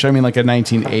satellite dish. I mean like a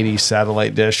 1980s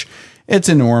satellite dish. It's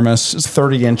enormous. It's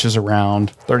 30 inches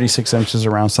around, 36 inches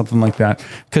around, something like that.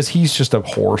 Because he's just a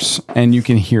horse, and you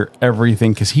can hear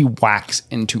everything because he whacks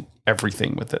into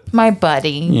everything with it. My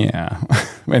buddy. Yeah.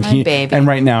 And my baby. And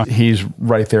right now, he's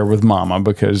right there with Mama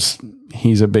because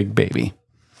he's a big baby.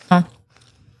 Huh.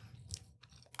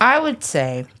 I would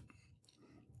say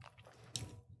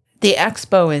the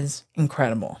Expo is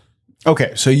incredible.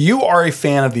 Okay, so you are a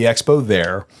fan of the Expo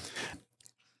there.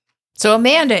 So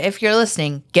Amanda, if you're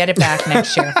listening, get it back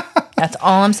next year. That's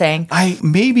all I'm saying.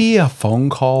 Maybe a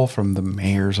phone call from the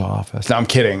mayor's office. No, I'm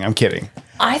kidding.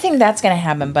 I think that's going to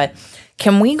happen, but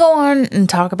can we go on and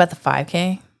talk about the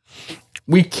 5K?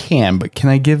 We can, but can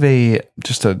I give I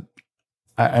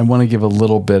want to give a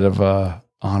little bit of a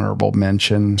honorable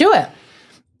mention. Do it.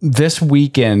 This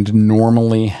weekend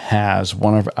normally has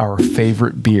one of our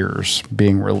favorite beers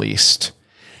being released.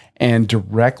 And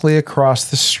directly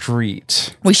across the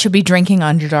street. We should be drinking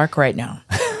Underdark right now.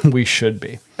 We should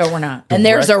be. But we're not. And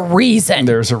there's a reason.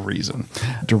 There's a reason.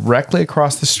 Directly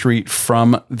across the street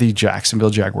from the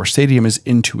Jacksonville Jaguar Stadium is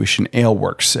Intuition Ale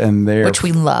Works. And they're which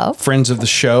we love. Friends of the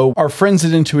show. Our friends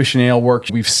at Intuition Ale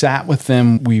Works, we've sat with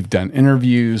them. We've done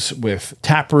interviews with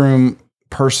taproom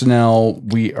personnel.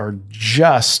 We are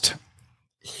just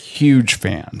huge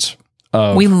fans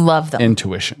of we love them.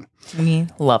 Intuition. We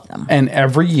love them. And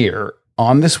every year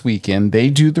on this weekend, they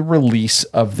do the release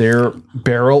of their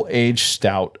barrel-aged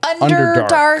stout,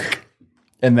 Underdark.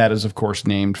 And that is, of course,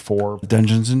 named for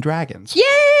Dungeons and Dragons.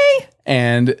 Yay!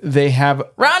 And they have...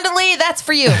 Rhonda Lee, that's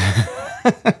for you.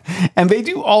 And they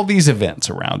do all these events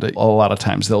around it. A lot of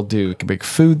times they'll do a big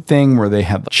food thing where they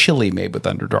had chili made with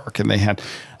Underdark, and they had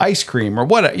ice cream or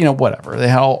whatever. They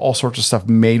had all sorts of stuff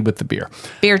made with the beer.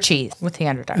 Beer cheese with the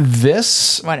Underdark.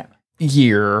 This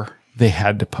year, they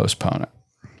had to postpone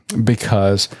it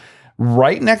because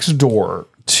right next door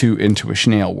to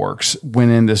Intuition Ale Works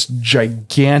went in this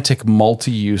gigantic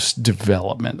multi-use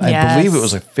development. Yes. I believe it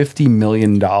was a $50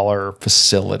 million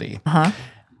facility. Uh-huh.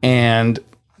 And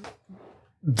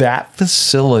that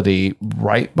facility,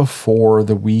 right before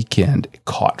the weekend,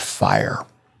 caught fire.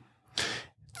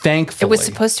 Thankfully. It was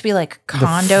supposed to be like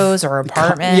condos or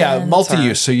apartments. Yeah,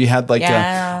 multi-use. So you had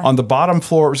on the bottom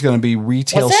floor, it was going to be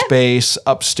retail space.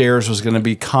 Upstairs was going to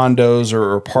be condos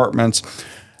or apartments.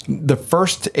 The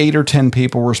first 8 or 10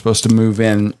 people were supposed to move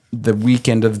in the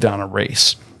weekend of the DONNA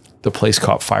race. The place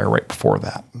caught fire right before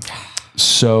that.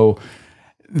 So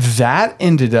that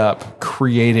ended up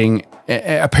creating,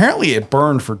 apparently it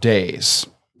burned for days.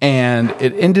 And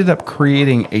it ended up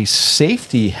creating a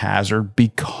safety hazard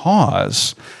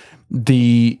because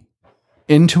the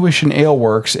Intuition Ale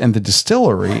Works and the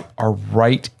distillery are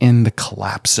right in the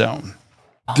collapse zone.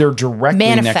 They're directly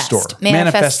next door.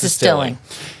 Manifest Distilling.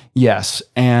 Yes.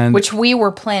 And which we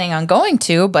were planning on going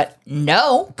to, but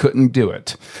no. Couldn't do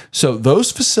it. So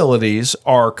those facilities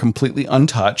are completely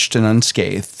untouched and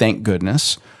unscathed, thank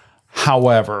goodness.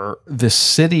 However, the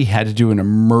city had to do an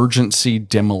emergency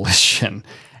demolition.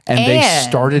 And they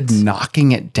started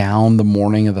knocking it down the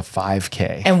morning of the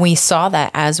 5K. And we saw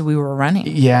that as we were running.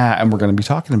 Yeah, and we're going to be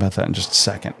talking about that in just a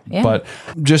second. Yeah. But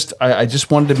I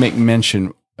just wanted to make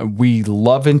mention, we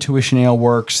love Intuition Ale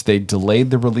Works. They delayed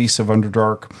the release of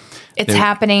Underdark. It's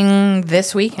happening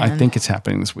this weekend. I think it's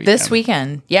happening this weekend. This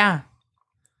weekend, yeah.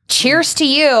 Cheers to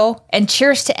you, and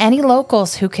cheers to any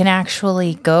locals who can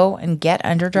actually go and get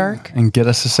Underdark. And get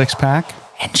us a 6-pack.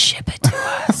 And ship it to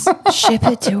us. Ship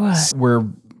it to us. We're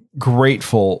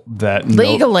grateful that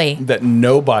legally that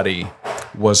nobody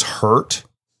was hurt.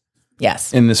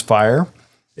 Yes. In this fire.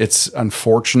 It's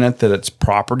unfortunate that it's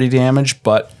property damage,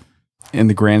 but in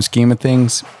the grand scheme of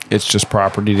things, it's just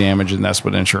property damage, and that's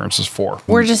what insurance is for.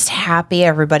 We're just happy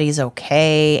everybody's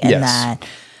okay and that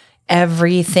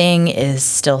everything is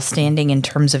still standing in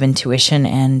terms of Intuition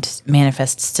and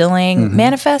Manifest Distilling. Mm-hmm.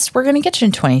 Manifest, we're going to get you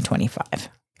in 2025.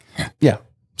 Yeah.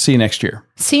 See you next year.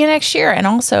 See you next year. And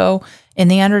also in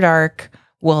the Underdark,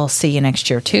 we'll see you next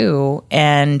year too.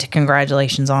 And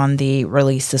congratulations on the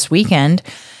release this weekend.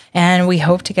 And we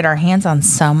hope to get our hands on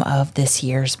some of this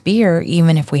year's beer,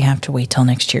 even if we have to wait till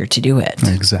next year to do it.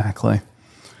 Exactly.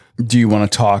 Do you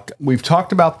want to talk? We've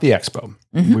talked about the Expo.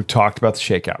 Mm-hmm. We've talked about the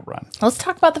Shakeout run. Let's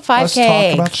talk about the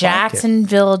 5K.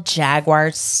 Jacksonville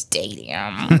Jaguar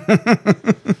Stadium.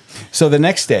 So the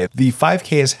next day, the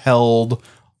 5K is held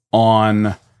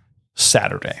on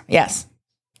Saturday. Yes.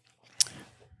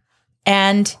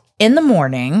 And in the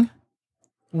morning,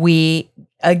 we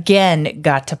again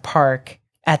got to park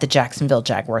at the Jacksonville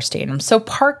Jaguar Stadium. So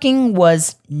parking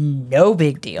was no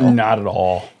big deal. Not at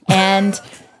all. And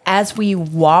as we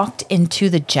walked into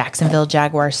the Jacksonville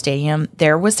Jaguar Stadium,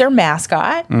 there was their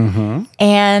mascot. Mm-hmm.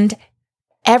 And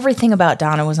everything about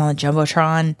DONNA was on the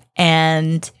Jumbotron.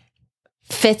 And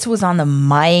Fitz was on the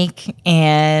mic.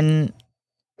 And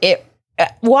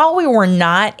while we were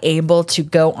not able to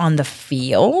go on the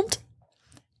field,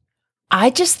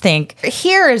 I just think,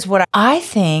 here is what I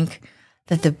think,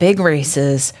 that the big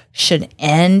races should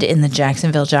end in the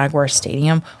Jacksonville Jaguar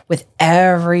Stadium with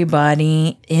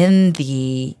everybody in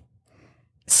the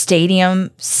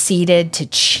stadium seated to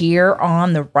cheer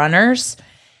on the runners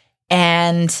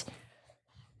and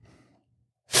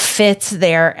Fitz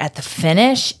there at the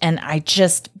finish. And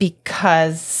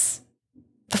because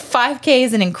the 5K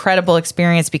is an incredible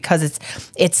experience because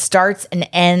it starts and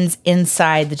ends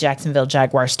inside the Jacksonville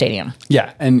Jaguar Stadium.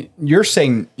 Yeah, and you're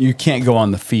saying you can't go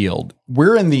on the field.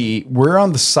 We're on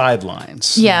the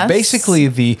sidelines. Yes.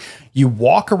 Basically, you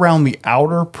walk around the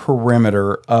outer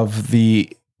perimeter of the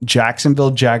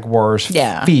Jacksonville Jaguars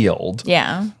field.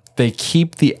 Yeah. They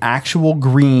keep the actual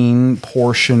green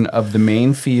portion of the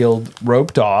main field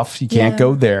roped off. You can't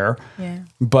go there. Yeah.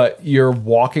 But you're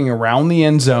walking around the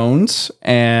end zones,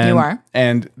 and you are.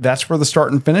 And that's where the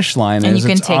start and finish line and is. You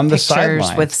can it's take on the pictures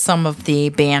sideline with some of the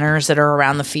banners that are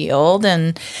around the field,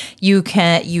 and you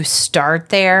start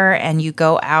there and you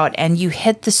go out and you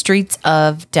hit the streets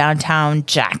of downtown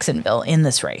Jacksonville in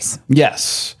this race.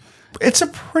 Yes. It's a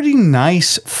pretty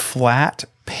nice, flat,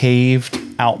 paved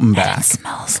out and back. And it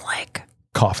smells like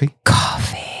coffee.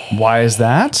 Coffee. Why is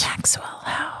that? Maxwell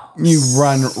House. You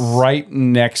run right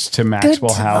next to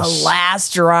Maxwell House. The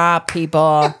last drop,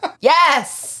 people.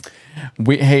 Yes.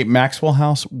 Maxwell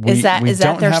House. Is that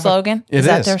their slogan? Is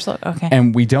that their slogan? Okay.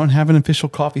 And we don't have an official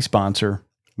coffee sponsor.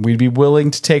 We'd be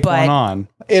willing to take one on.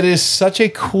 It is such a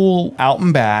cool out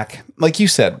and back. Like you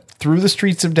said, through the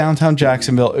streets of downtown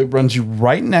Jacksonville, it runs you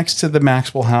right next to the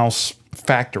Maxwell House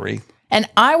factory. And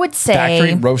I would say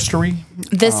factory, roastery.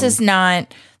 This is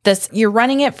not this. You're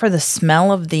running it for the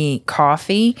smell of the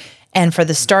coffee and for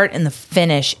the start and the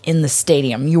finish in the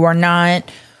stadium. You are not.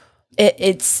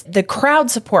 It's the crowd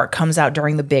support comes out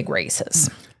during the big races.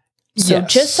 So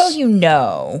just so you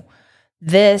know,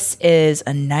 this is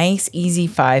a nice, easy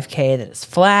 5K that is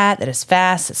flat, that is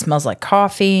fast, that smells like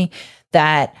coffee,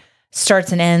 that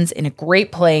starts and ends in a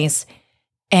great place,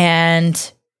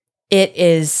 and it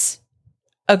is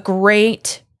a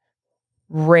great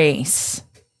race.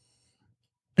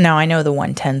 Now, I know the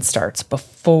 110 starts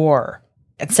before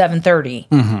at 7:30.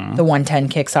 Mm-hmm. The 110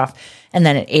 kicks off, and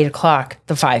then at 8 o'clock,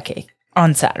 the 5K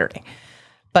on Saturday.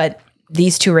 But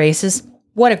these two races,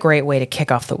 what a great way to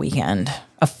kick off the weekend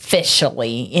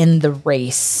officially in the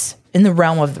race, in the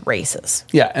realm of the races.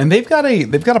 Yeah, and they've got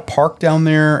a park down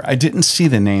there. I didn't see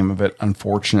the name of it,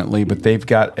 unfortunately, but they've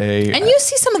got a... And you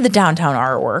see some of the downtown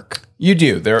artwork. You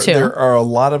do. There are a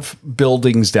lot of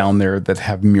buildings down there that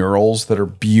have murals that are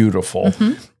beautiful.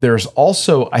 Mm-hmm. There's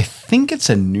also, I think it's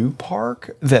a new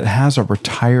park that has a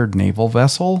retired naval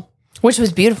vessel. Which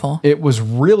was beautiful. It was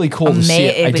really cool to see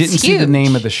it. I didn't see the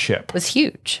name of the ship. It was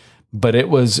huge. But it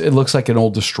looks like an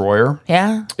old destroyer.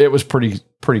 Yeah. It was pretty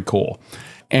cool.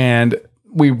 And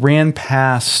we ran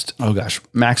past,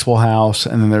 Maxwell House,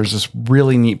 and then there's this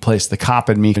really neat place. The cop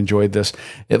and me enjoyed this.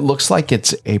 It looks like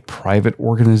it's a private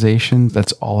organization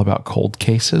that's all about cold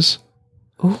cases.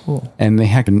 Ooh. And they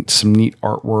had some neat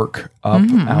artwork up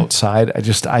outside.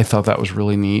 I thought that was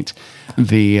really neat.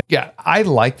 I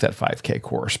like that 5K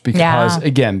course because,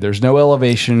 again, there's no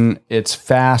elevation. It's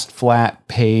fast, flat,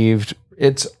 paved.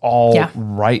 It's all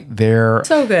right there.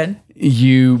 So good.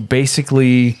 You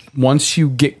basically, once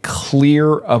you get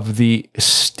clear of the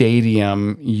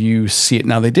stadium, you see it.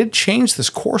 Now, they did change this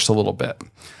course a little bit.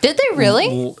 Did they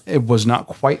really? It was not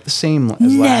quite the same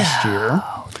as last year.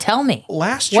 Tell me.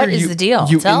 Last year, what is the deal?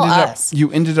 Tell us.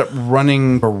 You ended up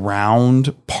running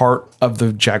around part of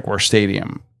the Jaguar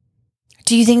Stadium.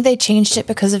 Do you think they changed it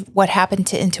because of what happened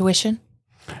to Intuition?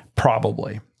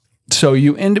 Probably. So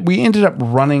we ended up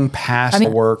running past the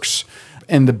works.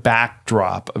 In the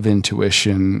backdrop of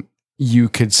Intuition, you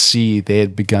could see they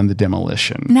had begun the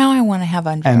demolition. Now I want to have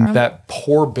under. And that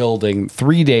poor building,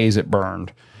 3 days it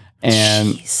burned,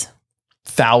 and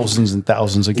thousands and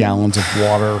thousands of gallons of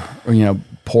water,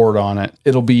 poured on it.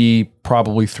 It'll be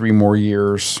probably 3 more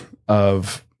years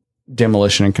of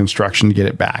demolition and construction to get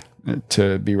it back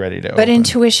to be ready to open. But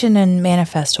Intuition and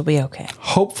Manifest will be okay.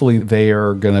 Hopefully they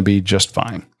are going to be just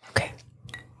fine. Okay.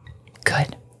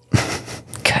 Good.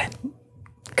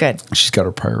 Good. She's got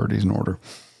her priorities in order.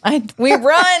 We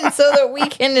run so that we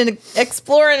can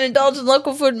explore and indulge in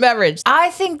local food and beverage.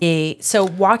 I think so.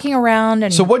 Walking around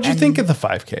and so, what'd you think of the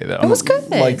 5K though? It was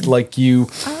good. Like you.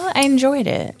 I enjoyed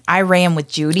it. I ran with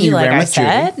Judy, like I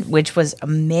said, which was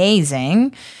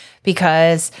amazing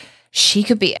because she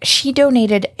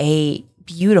donated a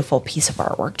beautiful piece of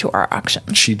artwork to our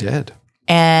auction. She did,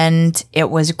 and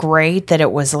it was great that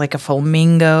it was like a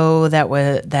flamingo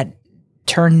that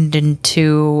turned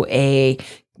into a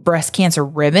breast cancer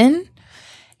ribbon.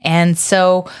 And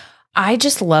so I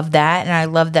just love that. And I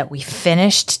love that we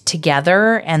finished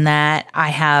together and that I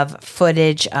have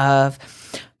footage of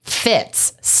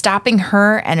Fitz stopping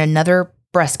her and another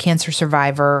breast cancer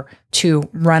survivor to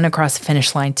run across the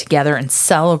finish line together and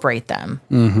celebrate them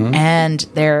and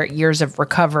their years of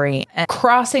recovery. And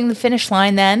crossing the finish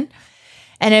line then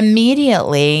and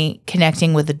immediately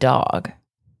connecting with the dog,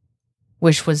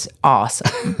 which was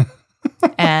awesome.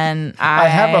 And I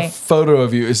have a photo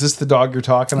of you. Is this the dog you're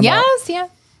talking about? Yes, yeah.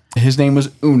 His name was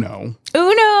Uno.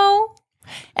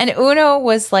 And Uno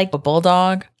was like a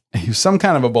bulldog. He was some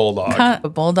kind of a bulldog. A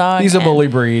bulldog. He's a bully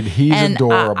breed. He's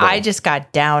adorable. I just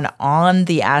got down on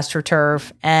the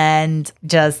AstroTurf and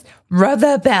just rub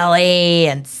the belly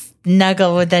and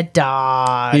snuggle with the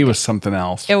dog. He was something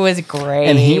else. It was great.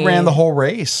 And he ran the whole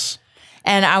race.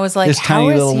 And I was like, his how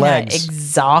tiny is little he legs. not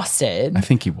exhausted? I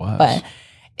think he was.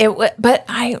 But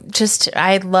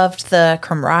I loved the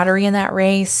camaraderie in that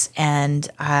race, and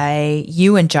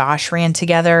you and Josh ran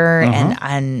together,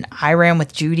 and I ran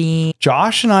with Judy.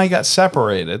 Josh and I got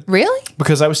separated. Really?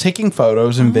 Because I was taking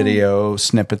photos and video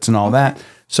snippets and all that.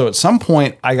 So at some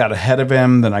point, I got ahead of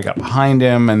him, then I got behind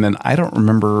him, and then I don't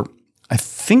remember. I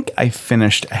think I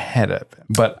finished ahead of him.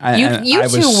 But you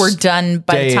two were done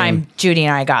by the time Judy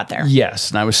and I got there.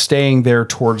 Yes, and I was staying there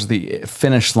towards the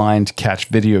finish line to catch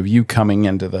video of you coming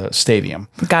into the stadium.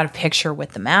 Got a picture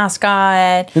with the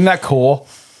mascot. Isn't that cool?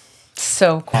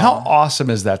 So cool. How awesome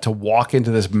is that to walk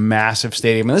into this massive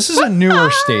stadium? And this is a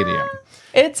newer stadium.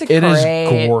 It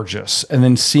is gorgeous. And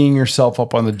then seeing yourself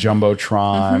up on the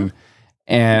Jumbotron,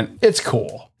 and it's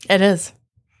cool. It is.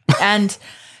 And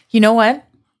you know what?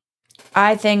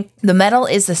 I think the medal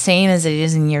is the same as it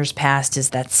is in years past, is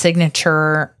that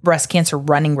signature breast cancer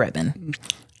running ribbon.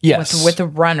 Yes. With the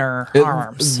runner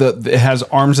arms. It has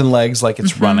arms and legs like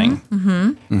it's running.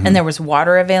 And there was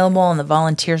water available, and the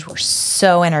volunteers were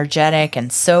so energetic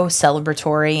and so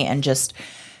celebratory, and just,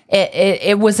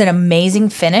 it was an amazing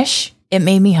finish. It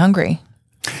made me hungry.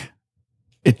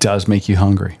 It does make you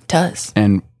hungry. It does.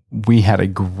 And we had a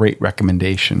great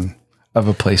recommendation of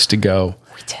a place to go.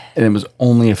 We did. And it was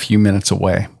only a few minutes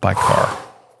away by car.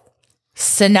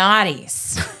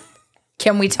 Cinottis.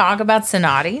 Can we talk about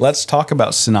Cinottis? Let's talk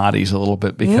about Cinottis a little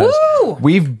bit, because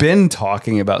we've been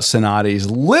talking about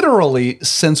Cinottis literally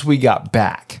since we got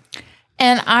back.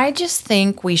 And I just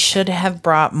think we should have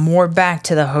brought more back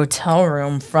to the hotel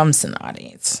room from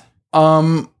Cinottis.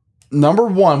 Number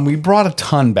one, we brought a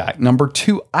ton back. Number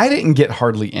two, I didn't get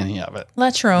hardly any of it.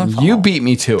 That's your own fault. You beat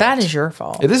me to it. That is your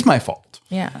fault. It is my fault.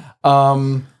 Yeah.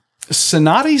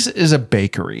 Cinottis is a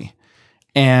bakery,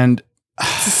 and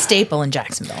it's a staple in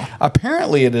Jacksonville.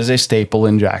 Apparently it is a staple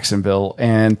in Jacksonville,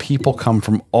 and people come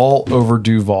from all over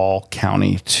Duval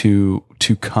County to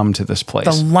come to this place.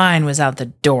 The line was out the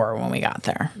door when we got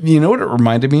there. You know what it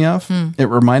reminded me of? It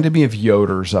reminded me of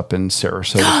Yoder's up in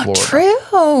Sarasota, Florida.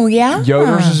 True, yeah.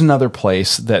 Yoder's is another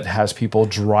place that has people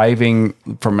driving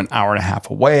from an hour and a half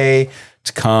away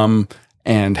to come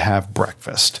and have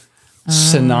breakfast.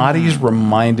 Cinottis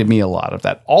reminded me a lot of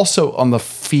that. Also on the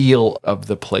feel of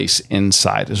the place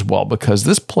inside as well, because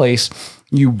this place,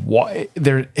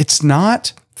 it's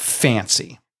not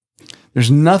fancy. There's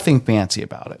nothing fancy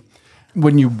about it.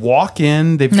 When you walk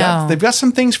in, they've got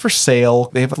some things for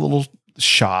sale. They have a little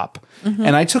shop,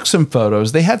 and I took some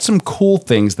photos. They had some cool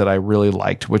things that I really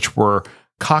liked, which were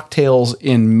cocktails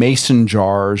in mason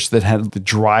jars that had the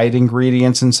dried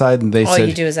ingredients inside, and they said all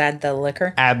you do is add the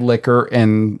liquor,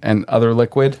 and other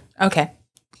liquid. Okay,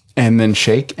 and then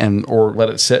shake or let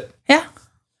it sit. Yeah,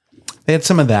 they had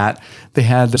some of that. They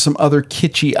had some other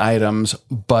kitschy items,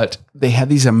 but they had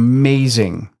these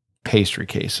amazing pastry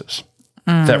cases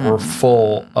that were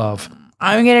full of.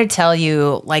 I'm going to tell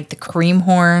you, like the cream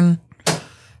horn,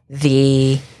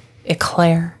 the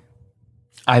eclair.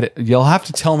 You'll have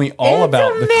to tell me all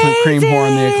about the cream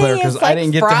horn, the eclair, because I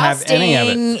didn't get to have any of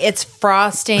it. It's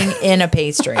frosting in a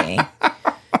pastry.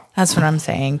 That's what I'm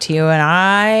saying to you, and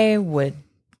I would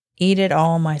eat it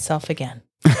all myself again.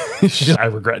 I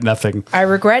regret nothing.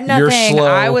 You're slow.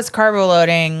 I was carbo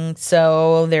loading,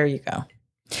 so there you go.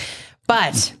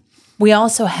 But we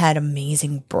also had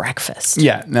amazing breakfast.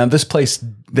 Yeah. Now this place,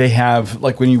 they have,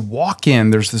 like, when you walk in,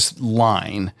 there's this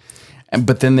line,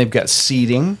 but then they've got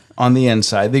seating on the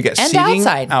inside. They got seating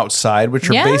outside, which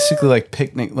are basically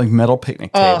like metal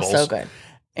picnic tables. Oh, so good.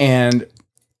 And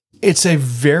it's a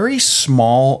very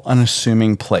small,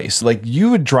 unassuming place. Like, you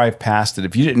would drive past it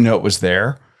if you didn't know it was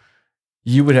there.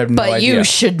 You would have no idea. But you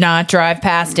should not drive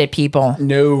past it, people.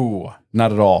 No,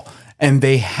 not at all. And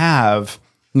they have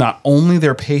not only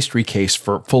their pastry case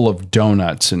full of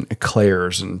donuts and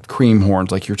eclairs and cream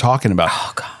horns, like you're talking about,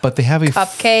 but they have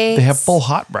cupcakes. They have full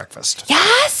hot breakfast.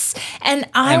 Yes, and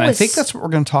I think that's what we're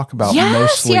going to talk about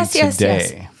mostly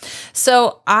today. Yes.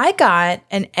 So I got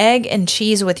an egg and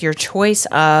cheese with your choice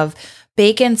of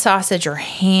bacon, sausage, or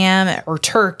ham or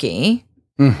turkey,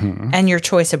 and your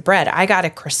choice of bread. I got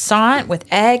a croissant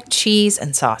with egg, cheese,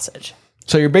 and sausage.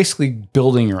 So you're basically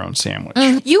building your own sandwich.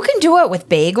 You can do it with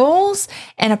bagels.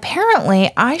 And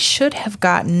apparently I should have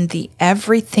gotten the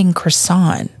everything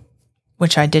croissant,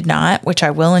 which I did not, which I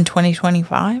will in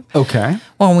 2025. Okay.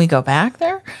 When we go back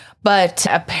there. But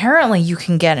apparently you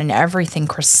can get an everything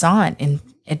croissant in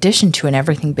addition to an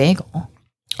everything bagel.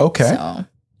 Okay. So,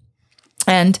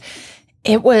 and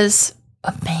it was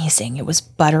amazing. It was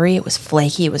buttery. It was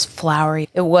flaky. It was floury.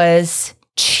 It was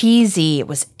cheesy. It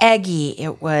was eggy.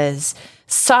 It was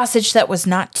sausage that was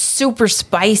not super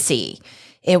spicy.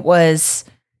 It was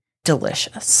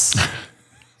delicious.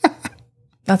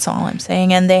 That's all I'm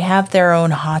saying. And they have their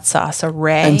own hot sauce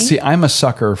array. And see, I'm a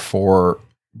sucker for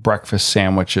breakfast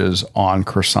sandwiches on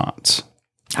croissants.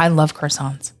 I love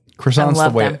croissants. Croissants the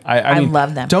way them. I mean,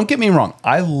 love them. Don't get me wrong.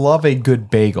 I love a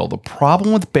good bagel. The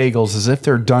problem with bagels is if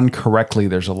they're done correctly,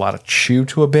 there's a lot of chew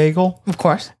to a bagel. Of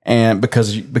course. And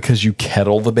because you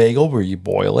kettle the bagel where you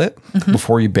boil it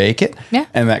before you bake it. Yeah.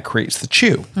 And that creates the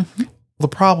chew. The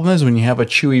problem is when you have a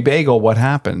chewy bagel, what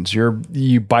happens?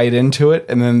 You bite into it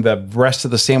and then the rest of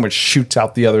the sandwich shoots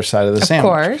out the other side of the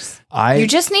sandwich. Of course. You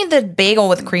just need the bagel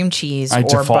with cream cheese or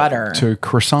default butter. to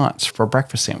croissants for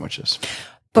breakfast sandwiches.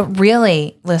 But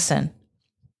really, listen,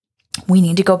 we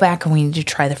need to go back and we need to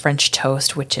try the French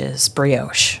toast, which is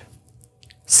brioche.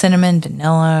 Cinnamon,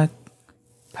 vanilla,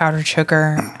 powdered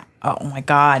sugar. Oh my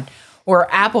God. Or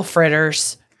apple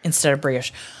fritters instead of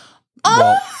brioche.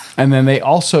 Well, and then they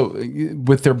also,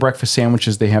 with their breakfast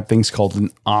sandwiches, they have things called an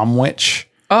omelet,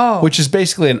 which is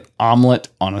basically an omelet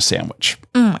on a sandwich.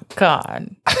 Oh my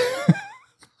God.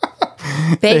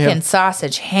 Bacon,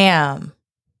 sausage, ham,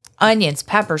 onions,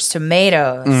 peppers,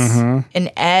 tomatoes,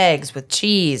 and eggs with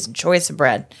cheese and choice of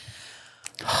bread.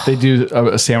 They do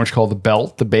a sandwich called the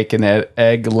belt, the bacon,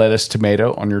 egg, lettuce,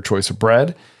 tomato on your choice of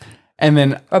bread. And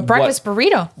then a breakfast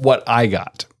burrito. What I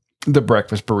got, the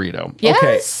breakfast burrito.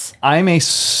 Yes. Okay, I'm a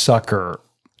sucker.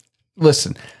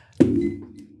 Listen,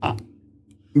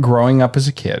 growing up as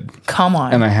a kid. Come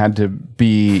on.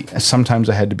 And sometimes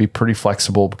I had to be pretty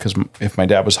flexible because if my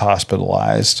dad was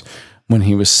hospitalized when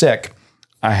he was sick,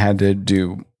 I had to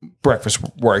do breakfast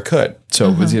where I could. So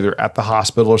it was either at the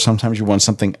hospital or sometimes you want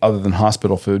something other than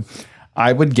hospital food.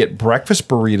 I would get breakfast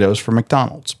burritos from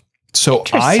McDonald's. So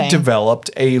I developed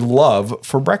a love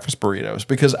for breakfast burritos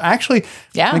because actually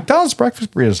McDonald's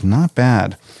breakfast burrito is not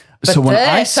bad. But so when this,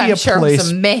 I see I'm a sure place,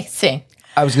 was amazing.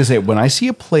 I was going to say, when I see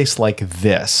a place like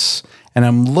this and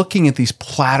I'm looking at these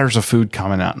platters of food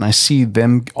coming out and I see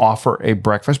them offer a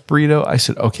breakfast burrito, I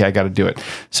said, okay, I got to do it.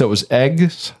 So it was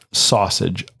eggs,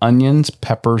 sausage, onions,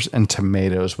 peppers, and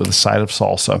tomatoes with a side of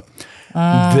salsa.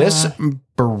 This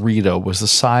burrito was the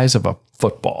size of a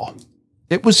football.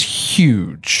 It was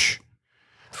huge.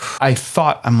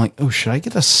 I'm like, oh, should I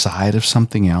get a side of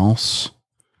something else?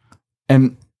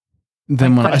 And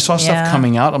then when I saw stuff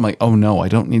coming out, I'm like, oh no, I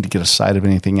don't need to get a side of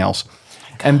anything else.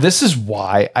 And this is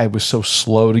why I was so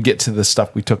slow to get to the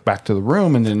stuff we took back to the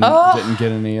room and didn't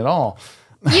get any at all.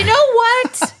 You know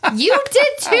what? You did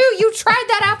too. You tried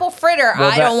that apple fritter.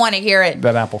 Well, I don't want to hear it.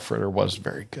 That apple fritter was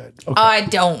very good. Okay. I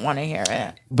don't want to hear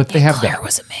it. But they have Claire that.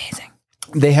 Was amazing.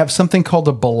 They have something called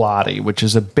a bilotti, which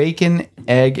is a bacon,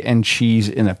 egg, and cheese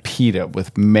in a pita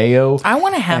with mayo. I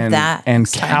want to have that. And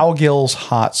Cowgill's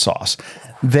hot sauce.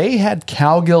 They had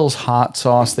Cowgill's hot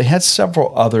sauce. They had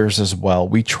several others as well.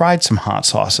 We tried some hot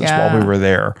sauces while we were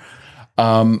there.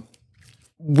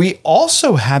 We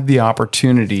also had the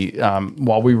opportunity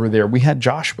while we were there. We had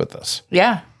Josh with us.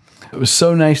 Yeah. It was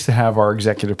so nice to have our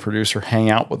executive producer hang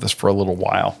out with us for a little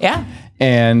while. Yeah.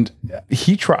 And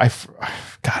he tried,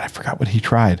 God, I forgot what he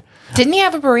tried. Didn't he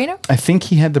have a burrito? I think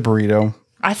he had the burrito.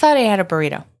 I thought he had a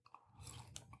burrito.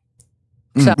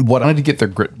 So what I wanted to get their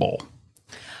grit bowl.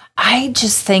 I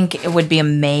just think it would be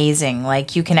amazing.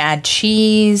 Like you can add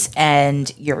cheese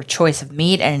and your choice of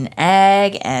meat and an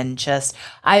egg and just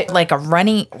like a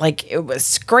runny, like it was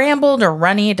scrambled or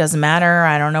runny. It doesn't matter.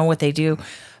 I don't know what they do,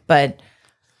 but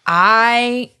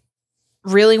I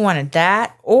really wanted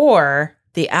that or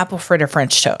the apple fritter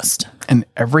French toast. And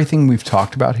everything we've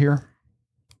talked about here,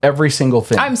 every single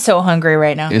thing. I'm so hungry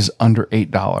right now. Is under $8.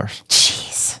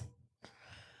 Jeez.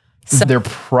 So, their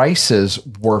prices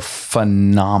were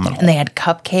phenomenal. And they had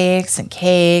cupcakes and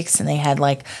cakes and they had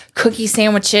like cookie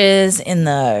sandwiches in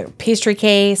the pastry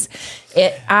case.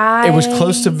 It was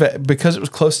close to, because it was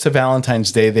close to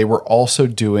Valentine's Day, they were also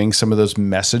doing some of those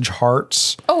message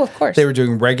hearts. Oh, of course. They were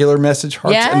doing regular message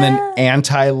hearts and then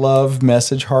anti-love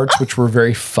message hearts, which were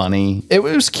very funny. It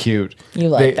was cute. You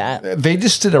like that. They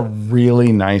just did a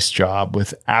really nice job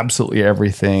with absolutely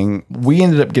everything. We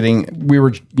ended up we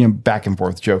were back and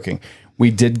forth joking.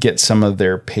 We did get some of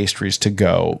their pastries to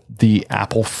go. The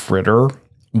apple fritter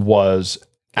was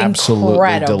absolutely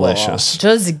incredible. Delicious.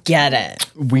 Just get it.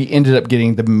 We ended up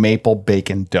getting the maple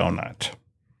bacon donut.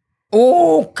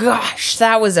 Oh gosh,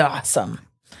 that was awesome.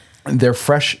 They're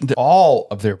fresh. All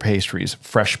of their pastries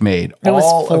fresh made. It was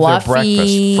all fluffy, of their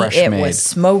breakfast fresh made. It was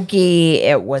smoky.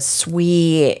 It was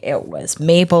sweet. It was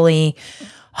mapley.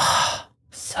 Oh,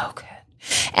 so good.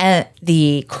 And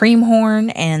the cream horn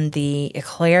and the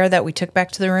eclair that we took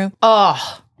back to the room.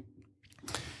 Oh.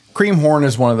 Cream horn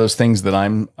is one of those things that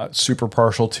I'm super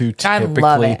partial to. I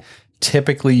love it.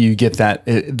 Typically, you get that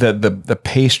the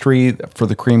pastry for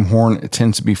the cream horn, it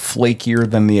tends to be flakier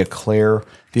than the eclair.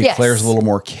 The eclair is a little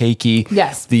more cakey.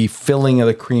 Yes. The filling of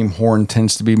the cream horn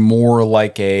tends to be more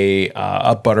like a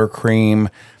buttercream,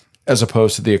 as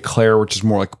opposed to the eclair, which is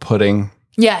more like pudding.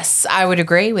 Yes, I would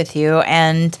agree with you.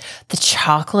 And the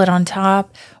chocolate on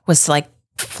top was like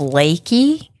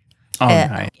flaky. Oh,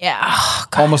 nice. Yeah. Oh,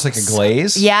 God, almost like a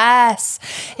glaze? Yes.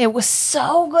 It was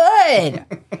so good.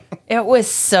 It was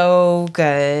so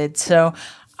good. So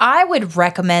I would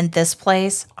recommend this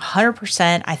place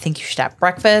 100%. I think you should have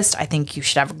breakfast. I think you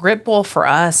should have a grit bowl for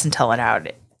us and tell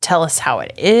us how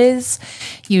it is.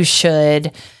 You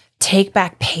should take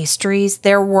back pastries.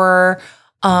 There were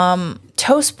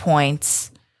toast points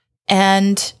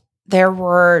and there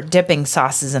were dipping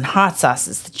sauces and hot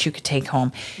sauces that you could take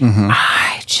home. Mm-hmm.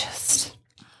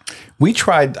 We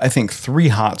tried, I think, 3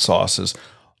 hot sauces.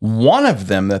 One of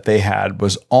them that they had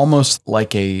was almost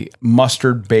like a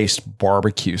mustard-based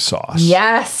barbecue sauce.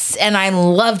 Yes, and I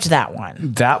loved that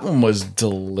one. That one was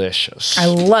delicious. I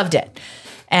loved it.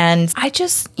 And I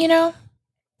just,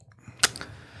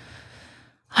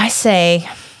 I say,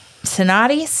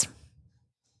 Cinottis,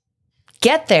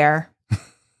 get there,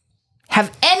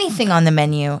 have anything on the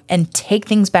menu, and take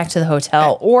things back to the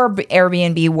hotel or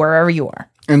Airbnb, wherever you are.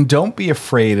 And don't be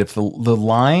afraid if the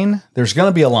line, there's going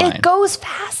to be a line. It goes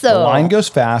fast, though. The line goes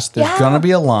fast. There's going to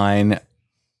be a line.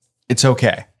 It's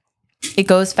okay. It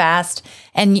goes fast,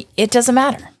 and it doesn't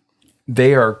matter.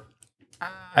 They are,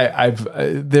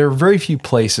 there are very few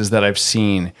places that I've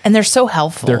seen. And they're so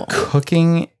helpful. They're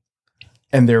cooking,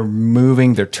 and they're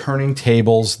moving. They're turning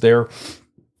tables. They're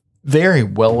a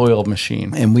well-oiled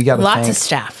machine. And we got to lots of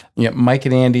staff. Yeah, Mike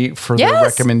and Andy for their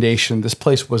recommendation. This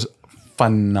place was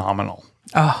phenomenal.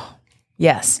 Oh,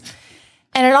 yes.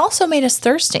 And it also made us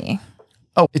thirsty.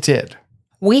 Oh, it did.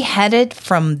 We headed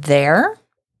from there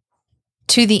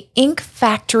to the Ink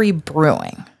Factory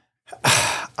Brewing.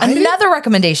 Another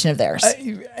recommendation of theirs.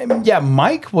 Yeah,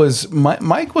 Mike was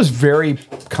very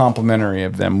complimentary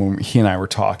of them when he and I were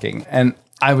talking. And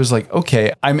I was like,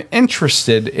 okay, I'm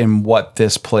interested in what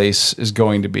this place is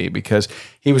going to be, because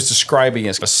he was describing it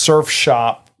as a surf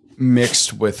shop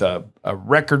mixed with a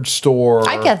record store.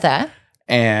 I get that.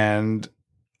 And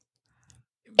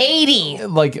 80,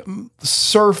 like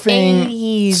surfing,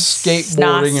 80s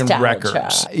skateboarding, nostalgia. And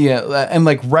records. Yeah, and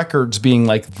like records being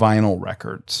like vinyl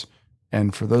records.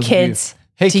 And for those kids,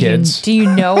 of you, kids, do you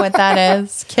know what that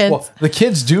is? Kids, well, the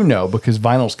kids do know because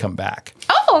vinyls come back.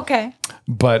 Oh, okay.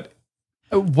 But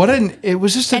it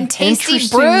was just an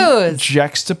interesting brews.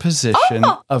 Juxtaposition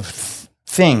of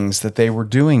things that they were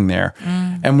doing there.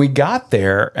 And we got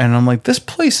there and I'm like, this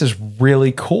place is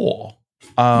really cool.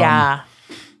 Yeah.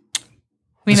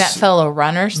 We met fellow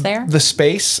runners there. The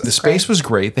space was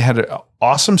great. They had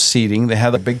awesome seating. They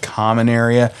had a big common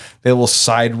area. They had a little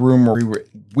side room where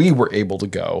we were able to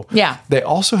go. Yeah. They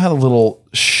also had a little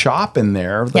shop in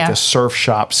there, like a surf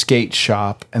shop, skate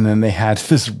shop. And then they had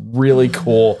this really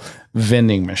cool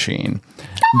vending machine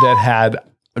that had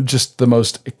just the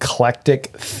most eclectic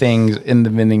things in the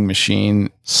vending machine,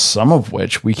 some of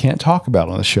which we can't talk about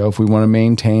on the show if we want to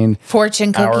maintain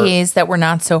fortune cookies that were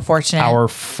not so fortunate. Our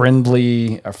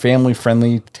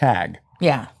family-friendly tag.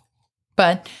 Yeah.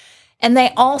 And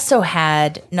they also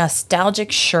had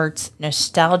nostalgic shirts,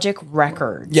 nostalgic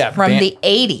records from the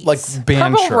 80s. Like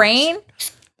band Purple shirts. Rain,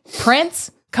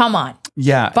 Prince, come on.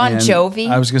 Yeah. Bon Jovi.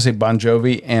 I was going to say Bon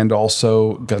Jovi and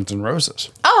also Guns N'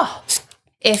 Roses. Oh,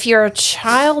 if you're a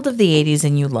child of the 80s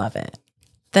and you love it,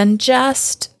 then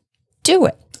just do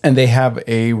it. And they have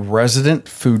a resident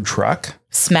food truck.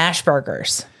 Smash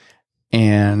burgers.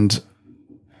 And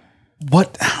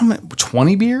how many?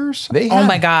 20 beers. Oh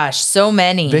my gosh, so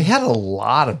many. They had a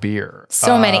lot of beer.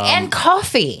 So many. And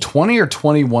coffee. 20 or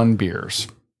 21 beers.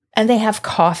 And they have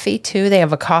coffee too. They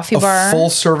have a coffee bar. A full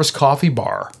service coffee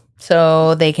bar.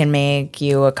 So they can make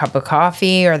you a cup of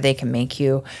coffee, or they can make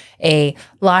you a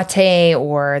latte,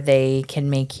 or they can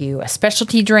make you a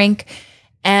specialty drink.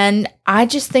 And I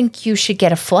just think you should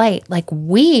get a flight. Like,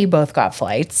 we both got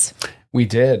flights. We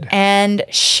did. And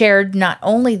shared not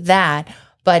only that,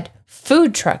 but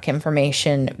food truck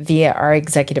information via our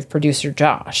executive producer,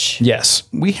 Josh. Yes.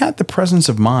 We had the presence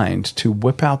of mind to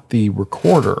whip out the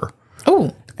recorder.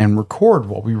 Oh. And record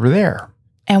while we were there.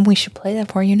 And we should play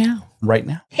that for you now. Right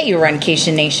now. Hey,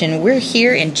 Runcation Nation. We're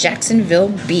here in Jacksonville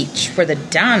Beach for the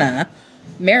DONNA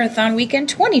Marathon Weekend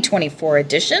 2024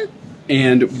 edition.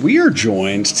 And we are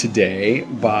joined today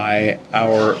by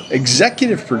our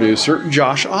executive producer,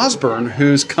 Josh Osborne,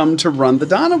 who's come to run the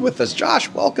DONNA with us. Josh,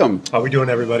 welcome. How we doing,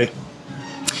 everybody?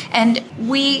 And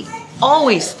we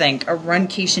always think a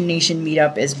Runcation Nation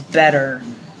meetup is better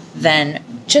than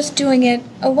just doing it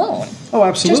alone. Oh,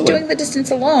 absolutely. Just doing the distance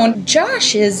alone.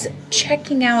 Josh is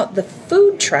checking out the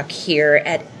food truck here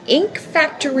at Ink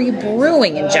Factory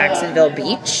Brewing in Jacksonville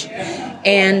Beach.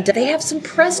 And they have some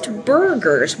pressed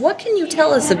burgers. What can you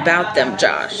tell us about them,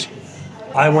 Josh?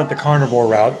 I went the carnivore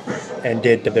route and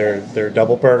did their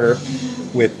double burger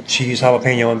with cheese,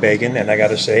 jalapeno, and bacon. And I got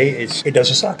to say, it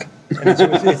doesn't suck. And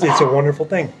it's a wonderful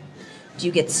thing. Do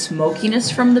you get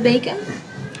smokiness from the bacon?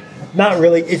 Not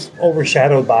really. It's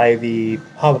overshadowed by the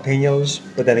jalapenos,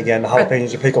 but then again, the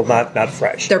jalapenos are pickled, not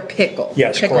fresh. They're pickled.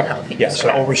 Yes, pickled correct. jalapenos. Yes, so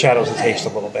it overshadows the taste a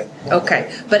little bit.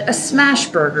 Okay, but a smash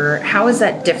burger, how is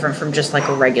that different from just like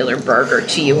a regular burger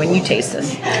to you when you taste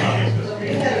this?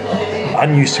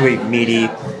 I'm used to a meaty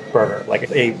burger,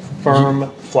 like a firm,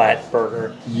 flat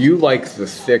burger. You like the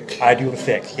thick. I do the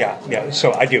thick, yeah.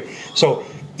 So I do. So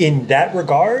in that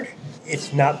regard,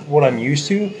 it's not what I'm used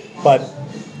to, but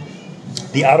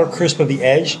the outer crisp of the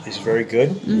edge is very good.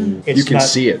 It's You can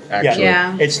see it, actually.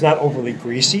 Yeah. It's not overly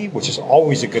greasy, which is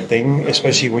always a good thing,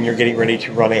 especially when you're getting ready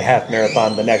to run a half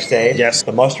marathon the next day. Yes.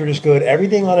 The mustard is good.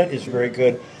 Everything on it is very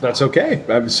good. That's okay.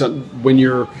 When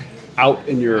you're out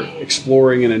and you're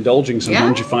exploring and indulging,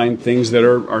 sometimes you find things that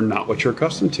are not what you're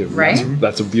accustomed to. Right.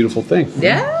 That's a beautiful thing.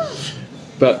 Yeah.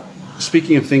 But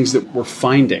speaking of things that we're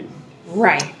finding,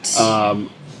 Right.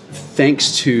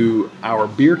 thanks to our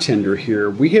beer tender here,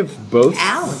 we have both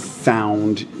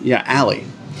found, Allie.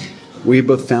 We have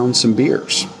both found some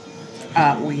beers.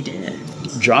 We did.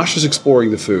 Josh is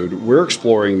exploring the food. We're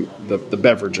exploring the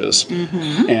beverages.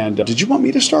 Mm-hmm. And did you want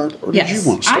me to start, or did you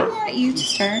want to start? I want you to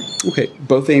start. Okay,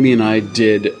 both Amy and I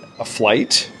did a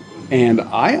flight, and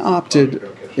I opted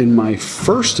in my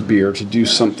first beer to do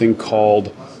something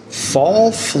called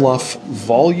Fall Fluff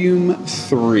Volume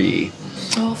 3.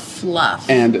 Oh, fluff.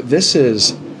 And this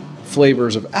is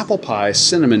flavors of apple pie,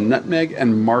 cinnamon, nutmeg,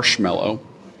 and marshmallow.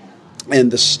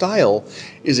 And the style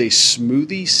is a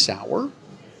smoothie sour.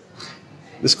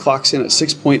 This clocks in at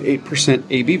 6.8%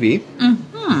 ABV.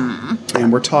 Mm-hmm.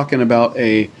 And we're talking about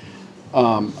a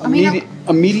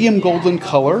medium golden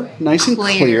color, nice and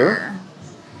clear.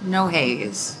 No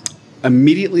haze.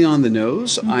 Immediately on the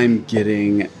nose, I'm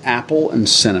getting apple and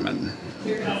cinnamon.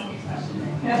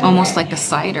 Almost like a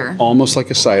cider. Almost like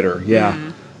a cider,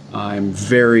 yeah. I'm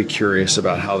very curious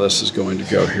about how this is going to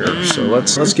go here. So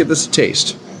let's give this a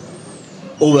taste.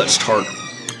 Oh, that's tart.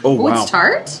 Oh, wow. It's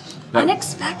tart?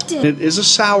 Unexpected. It is a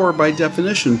sour by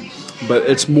definition, but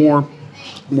it's more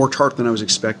tart than I was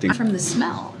expecting. From the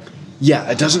smell. Yeah,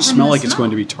 it doesn't smell like it's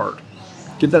going to be tart.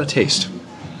 Give that a taste.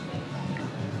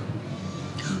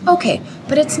 Okay,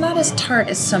 but it's not as tart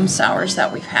as some sours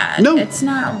that we've had. No. It's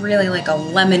not really like a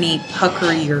lemony,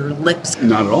 pucker your lips.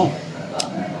 Not at all.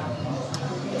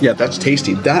 Yeah, that's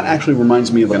tasty. That actually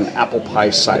reminds me of an apple pie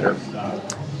cider.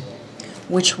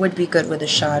 Which would be good with a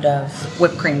shot of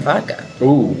whipped cream vodka.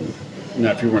 Ooh.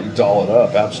 Now, if you want to doll it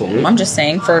up, absolutely. I'm just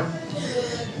saying for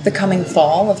the coming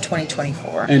fall of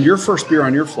 2024. And your first beer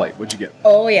on your flight, what'd you get?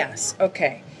 Oh, yes.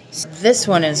 Okay. So this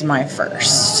one is my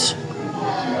first.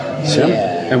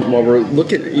 Yeah. And while we're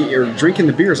drinking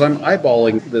the beers, I'm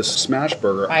eyeballing this smash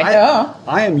burger. I know.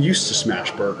 I am used to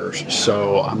smash burgers,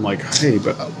 so I'm like, hey,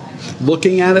 but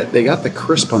looking at it, they got the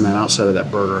crisp on that outside of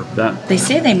that burger. They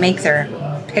say they make their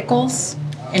pickles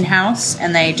in-house,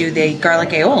 and they do the garlic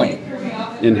aioli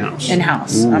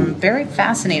in-house. I'm very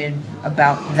fascinated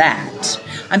about that.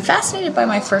 I'm fascinated by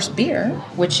my first beer,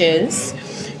 which is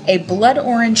a blood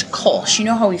orange Kolsch. You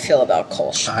know how we feel about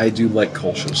Kolsch. I do like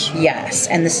Kolsch's. Yes,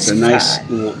 and this It's is a nice,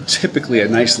 fun. typically a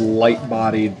nice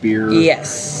light-bodied beer.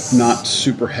 Yes. Not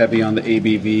super heavy on the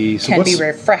ABV. So Can be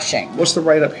refreshing. What's the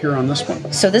write-up here on this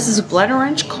one? So this is a blood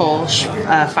orange Kolsch,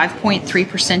 5.3%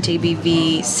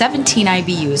 ABV, 17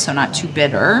 IBU, so not too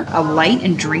bitter. A light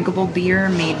and drinkable beer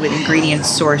made with ingredients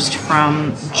sourced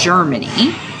from Germany.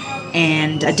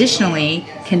 And additionally,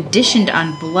 conditioned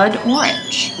on blood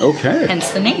orange. Okay.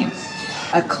 Hence the name.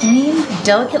 A clean,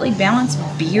 delicately balanced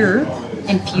beer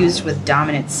infused with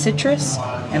dominant citrus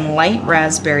and light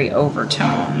raspberry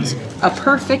overtones. A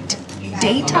perfect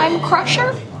daytime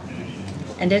crusher.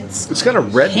 And it's got a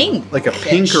red, pink, like a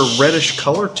pink or reddish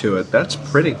color to it. That's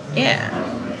pretty. Yeah.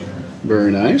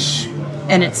 Very nice.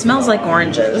 And it smells like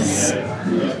oranges.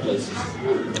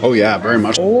 Oh yeah, very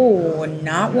much. Oh,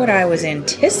 not what I was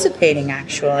anticipating,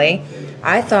 actually.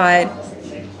 I thought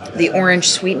the orange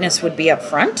sweetness would be up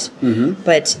front,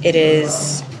 but it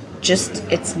is just,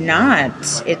 it's not.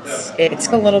 It's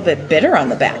a little bit bitter on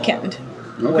the back end.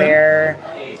 Okay.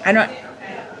 Where, I don't,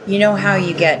 you know how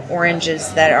you get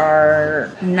oranges that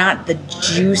are not the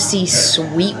juicy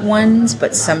sweet ones,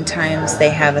 but sometimes they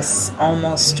have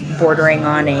almost bordering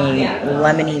on a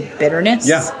lemony bitterness?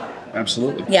 Yeah.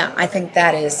 Absolutely. Yeah, I think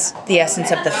that is the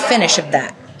essence of the finish of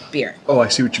that beer. Oh, I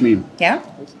see what you mean. Yeah?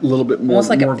 A little bit more, Almost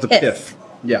like more a of the pith. pith.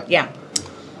 Yeah. Yeah.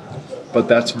 But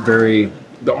that's the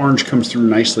orange comes through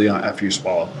nicely after you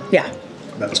swallow. Yeah.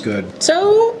 That's good.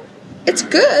 So, it's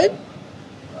good.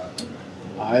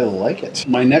 I like it.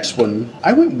 My next one,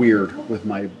 I went weird with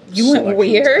my You went selections.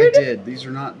 weird? I did. These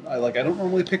are not, I don't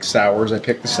normally pick sours. I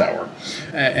picked the sour.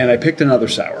 And I picked another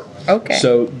sour. Okay.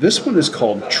 So this one is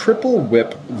called Triple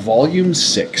Whip Volume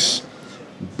 6.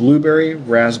 Blueberry,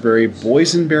 raspberry,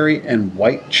 boysenberry, and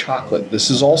white chocolate.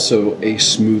 This is also a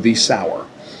smoothie sour.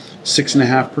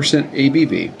 6.5%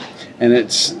 ABV. And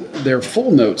their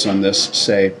full notes on this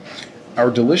say, our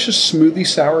delicious smoothie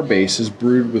sour base is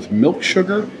brewed with milk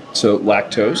sugar, so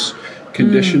lactose,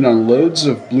 conditioned on loads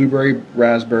of blueberry,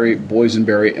 raspberry,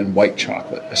 boysenberry, and white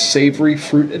chocolate. A savory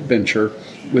fruit adventure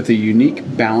with a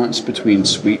unique balance between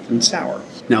sweet and sour.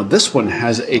 Now this one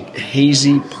has a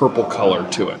hazy purple color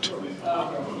to it.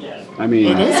 I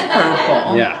mean, It is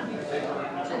purple.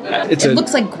 yeah. It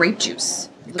looks like grape juice.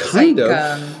 It looks Kind like,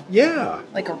 of. Yeah.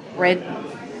 Like a red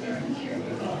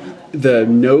The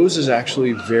nose is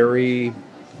actually very...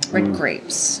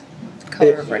 grapes.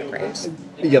 Color of red grapes.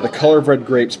 Yeah, the color of red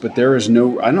grapes, but there is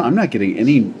no... I'm not getting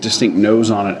any distinct nose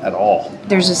on it at all.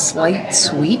 There's a slight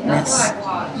sweetness.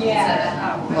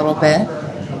 A little bit.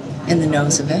 In the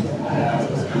nose of it.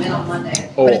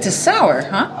 Oh, But it's a sour,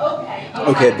 huh?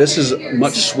 okay, this is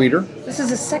much sweeter. This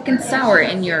is a second sour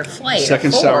in your flight.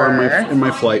 Second sour in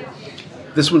my flight.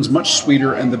 This one's much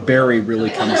sweeter, and the berry really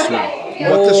comes through.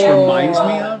 What this reminds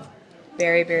me of...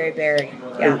 Berry.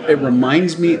 Yeah. It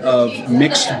reminds me of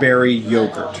mixed berry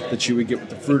yogurt that you would get with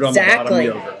the fruit on the bottom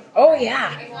yogurt. Oh,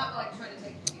 yeah.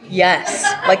 Yes.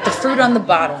 Like the fruit on the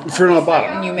bottom. Fruit on the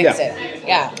bottom. When you mix it.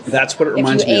 Yeah. That's what it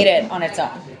reminds if you me ate of. it on its own.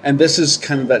 And this is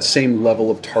kind of that same level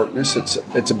of tartness.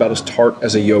 It's about as tart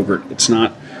as a yogurt. This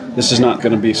is not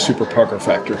going to be super pucker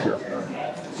factor here.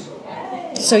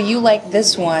 So you like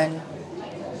this one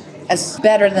as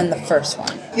better than the first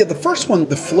one? Yeah, the first one,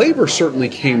 the flavor certainly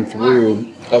came through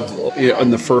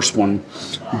in the first one,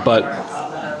 but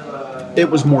it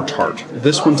was more tart.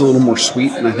 This one's a little more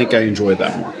sweet, and I think I enjoy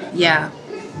that more. Yeah.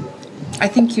 I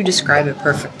think you describe it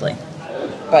perfectly.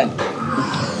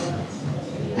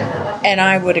 And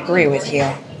I would agree with you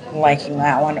liking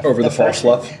that one. Over the fall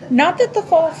fluff? Not that the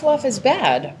fall fluff is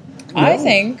bad. No. I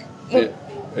think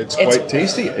it's quite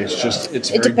tasty. It's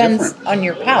very depends different. on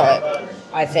your palate,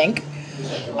 I think.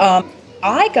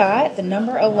 I got the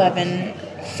number 11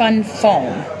 Fun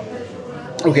Foam.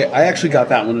 Okay, I actually got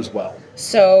that one as well.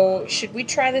 So, should we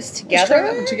try this together? Let's try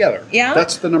that one together. Yeah?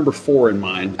 That's the number 4 in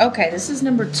mine. Okay, this is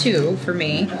number 2 for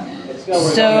me.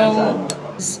 So,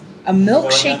 a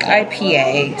milkshake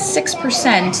IPA,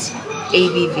 6%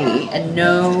 ABV, and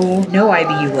no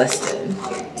IBU listed.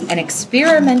 An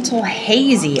experimental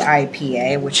hazy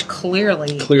IPA, which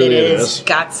clearly it is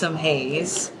got some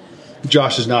haze.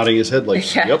 Josh is nodding his head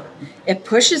like, Yeah. yep. It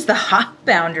pushes the hop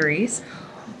boundaries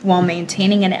while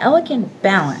maintaining an elegant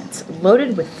balance,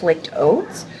 loaded with flaked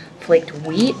oats, flaked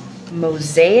wheat,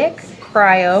 mosaic,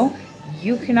 cryo,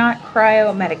 Yukonot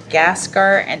cryo,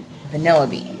 Madagascar, and vanilla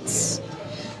beans.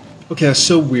 Okay, that's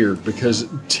so weird because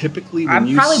typically when I'll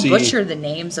you probably see... butcher the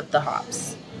names of the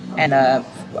hops. and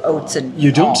oats and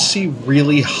You don't all. see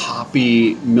really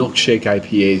hoppy milkshake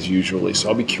IPAs usually, so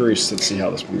I'll be curious to see how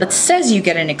this one But it says you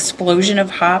get an explosion of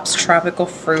hops, tropical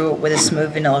fruit with a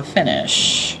smooth vanilla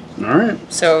finish. All right.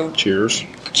 So Cheers.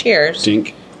 cheers.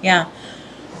 Dink. Yeah.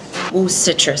 Ooh,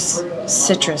 citrus.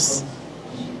 Citrus.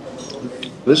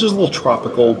 This is a little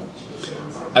tropical.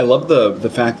 I love the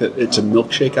fact that it's a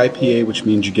milkshake IPA, which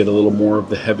means you get a little more of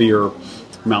the heavier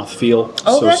mouthfeel.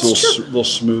 Oh, so that's it's a true. little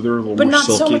smoother, a little But more not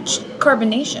silky. so much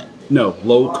carbonation. No,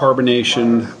 low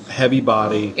carbonation, heavy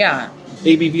body. Yeah.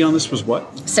 ABV on this was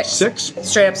what? 6. 6?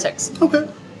 Straight up 6. Okay.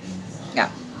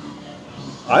 Yeah.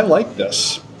 I like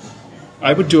this.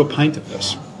 I would do a pint of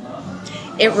this.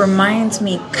 It reminds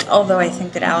me, although I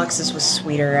think that Alex's was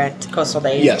sweeter at Coastal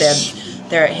Days. Yes.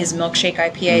 His milkshake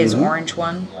IPA, his orange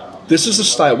one. This is a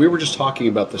style. We were just talking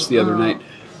about this the other night.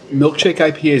 Milkshake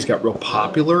IPAs got real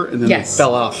popular, and then they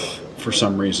fell off for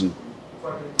some reason.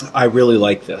 I really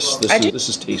like this. This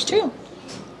is tasty. Too.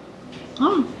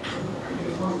 Oh.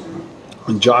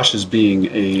 And Josh is being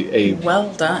a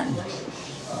Well done.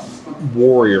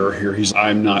 warrior here.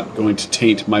 I'm not going to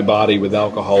taint my body with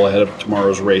alcohol ahead of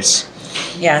tomorrow's race.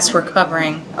 Yes, we're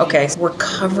covering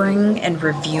and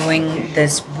reviewing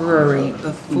this brewery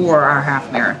before our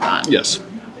half marathon. Yes.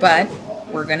 But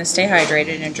we're going to stay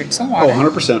hydrated and drink some Oh, water.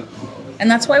 100%. And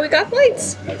that's why we got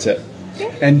lights. That's it.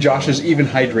 And Josh is even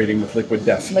hydrating with Liquid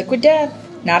Death. Liquid Death.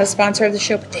 Not a sponsor of the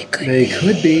show, but they could They be.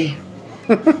 could be.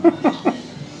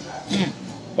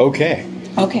 Okay.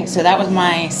 Okay, so that was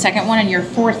my second one and your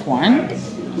fourth one.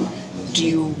 Do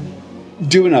you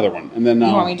Do another one, and then You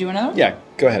want me to do another one? Yeah,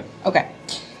 go ahead. Okay.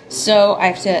 So I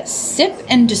have to Sip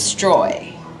and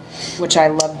Destroy, which I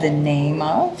love the name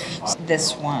of.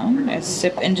 This one is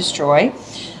Sip and Destroy.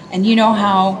 And you know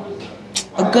how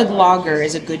a good lager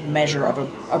is a good measure of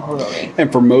a brewery.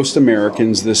 And for most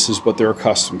Americans, this is what they're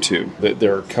accustomed to.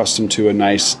 They're accustomed to a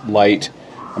nice, light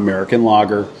American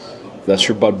lager. That's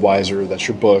your Budweiser, that's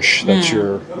your Busch, that's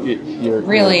your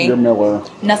Really? your Miller.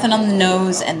 Nothing on the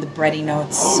nose, and the bready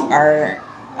notes are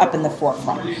up in the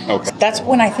forefront. Okay. That's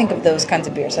when I think of those kinds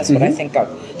of beers. That's what I think of.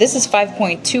 This is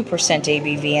 5.2%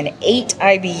 ABV and 8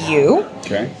 IBU.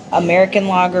 Okay. American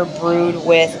lager brewed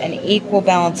with an equal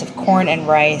balance of corn and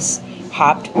rice,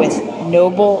 hopped with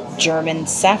noble German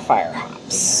sapphire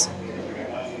hops.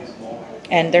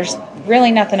 And there's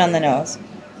really nothing on the nose.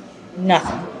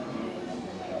 Nothing.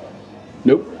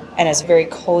 Nope. And it's very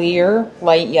clear,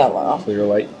 light yellow. Clear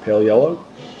light, pale yellow.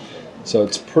 So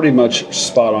it's pretty much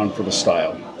spot on for the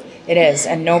style. It is,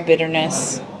 and no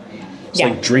bitterness. It's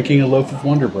like drinking a loaf of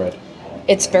Wonder Bread.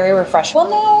 It's very refreshing.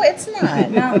 Well, no, it's not.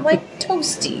 Not like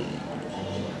toasty.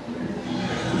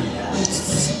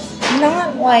 It's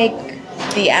not like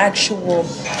the actual...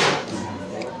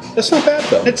 That's not bad,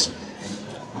 though.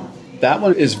 That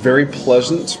one is very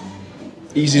pleasant,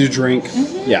 easy to drink.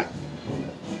 Yeah.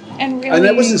 And really... And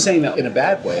I wasn't saying that in a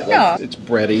bad way. Like, No. It's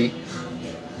bready.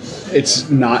 It's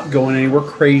not going anywhere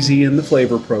crazy in the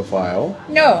flavor profile.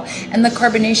 No, and the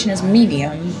carbonation is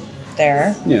medium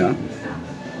there. Yeah.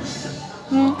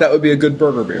 That would be a good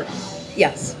burger beer.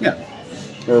 Yes. Yeah.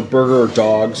 Or a burger or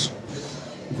dogs.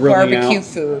 Grilling Barbecue out.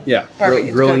 food. Yeah. Barbecue,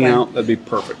 it's Grilling good one. out, that'd be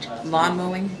perfect. Lawn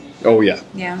mowing. Oh, yeah.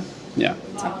 Yeah. Yeah.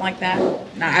 Something like that.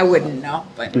 No, I wouldn't know,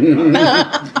 but...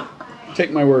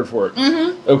 Take my word for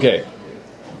it. Okay.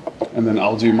 And then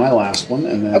I'll do my last one,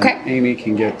 and then Amy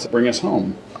can bring us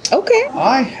home. Okay.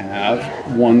 I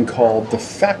have one called the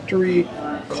Factory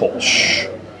Kolsch.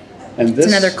 And this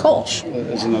It's another Kolsch.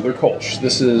 is another Kolsch.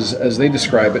 This is, as they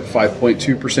describe it,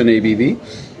 5.2%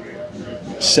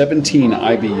 ABV, 17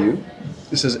 IBU.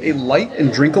 This is a light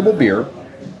and drinkable beer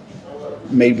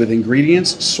made with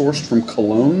ingredients sourced from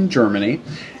Cologne, Germany.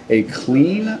 A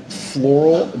clean,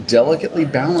 floral, delicately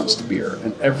balanced beer,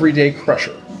 an everyday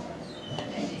crusher.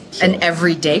 An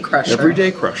everyday crusher.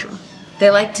 Everyday crusher. They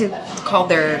like to call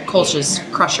their Kolsch's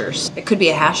crushers. It could be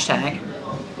a hashtag,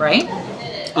 right?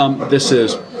 This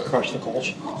is Crush the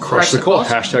Kolsch. Crush the Kolsch.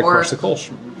 Hashtag Or Crush the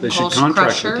Kolsch. They should Kolsch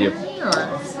contract crusher, with you.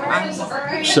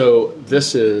 Or, So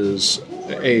this is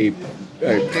a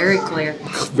very clear.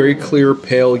 very clear,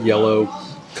 pale yellow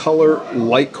color,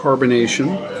 light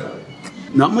carbonation.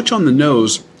 Not much on the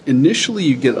nose. Initially,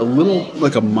 you get a little,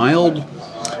 like a mild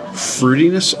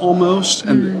fruitiness almost,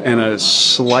 and a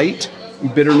slight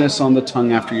bitterness on the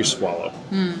tongue after you swallow.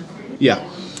 Yeah.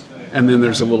 And then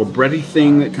there's a little bready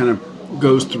thing that kind of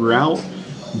goes throughout,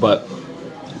 but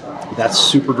that's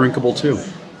super drinkable too.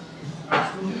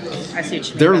 I see what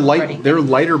you mean. Their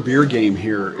lighter beer game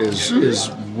here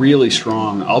is really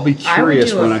strong. I'll be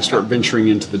curious when I start venturing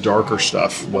into the darker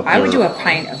stuff. I would do a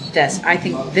pint of this. I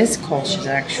think this Kolsch is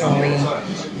actually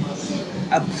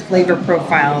a flavor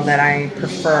profile that I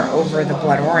prefer over the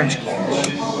blood orange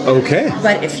kolsch. Okay.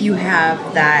 But if you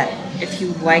have that, if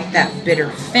you like that bitter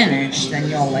finish, then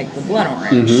you'll like the blood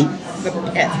orange, the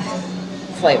pith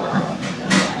flavor.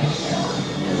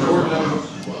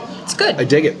 It's good. I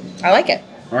dig it. I like it.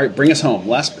 All right, bring us home.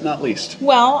 Last but not least.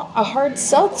 Well, a hard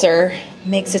seltzer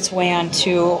makes its way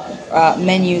onto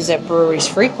menus at breweries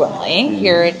frequently.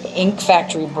 Here at Ink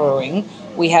Factory Brewing,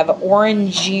 we have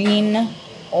Orangine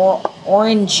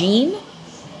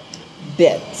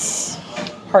Bits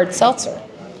hard seltzer,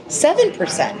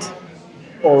 7%.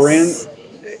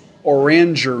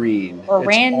 Orangerine.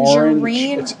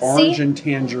 Orangerine. It's orange and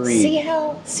tangerine. See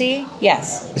how? See?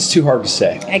 Yes. It's too hard to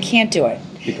say. I can't do it.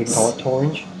 You could call it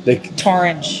Torange.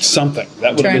 Torange. Something.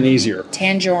 That would have been easier.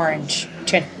 Tangeorange.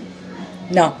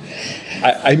 No.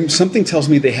 Something tells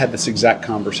me they had this exact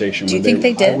conversation. Do you think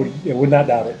they did? I would not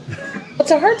doubt it.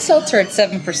 It's a hard seltzer at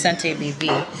 7%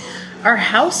 ABV. Our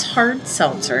house hard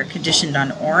seltzer, conditioned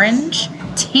on orange,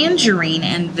 tangerine,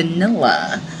 and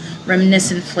vanilla,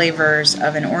 reminiscent flavors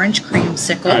of an orange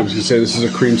creamsicle. I was going to say this is a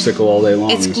creamsicle all day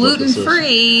long. It's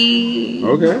gluten-free.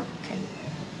 Okay.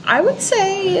 I would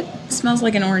say it smells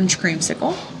like an orange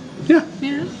creamsicle. Yeah.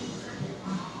 Yeah.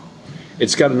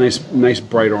 It's got a nice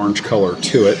bright orange color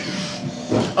to it.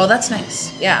 Oh, that's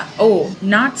nice. Yeah. Oh,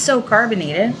 not so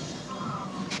carbonated.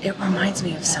 It reminds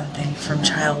me of something from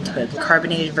childhood. The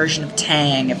carbonated version of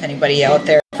Tang, if anybody out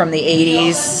there from the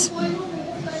 80s.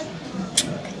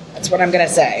 That's what I'm going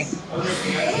to say.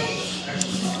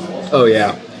 Oh,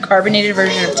 yeah. Carbonated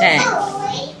version of Tang.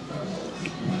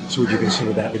 So would you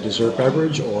consider that a dessert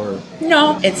beverage or?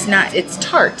 No, it's not. It's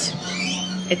tart.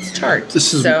 It's tart.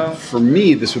 This is, for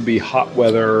me, this would be hot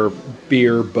weather,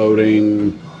 beer,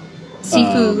 boating.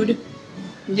 Seafood.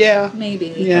 Yeah. Maybe.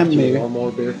 Yeah, maybe.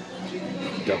 Lawnmower beer.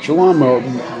 Got your lawnmower.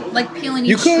 Like peel and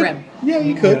eat shrimp. Yeah,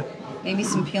 you could. Yeah. Maybe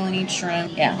some peel and eat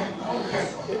shrimp. Yeah.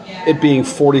 It being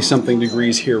 40-something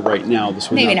degrees here right now, this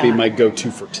would Maybe not be not. my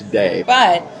go-to for today.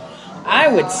 But I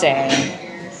would say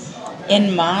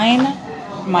in mine,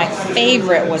 my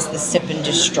favorite was the Sip and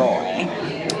Destroy.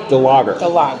 The lager. The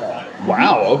lager.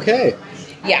 Wow, okay.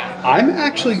 Yeah. I'm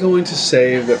actually going to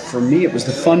say that for me it was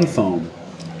the Fun Foam.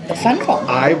 The Fun Foam.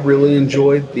 I really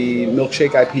enjoyed the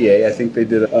Milkshake IPA. I think they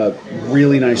did a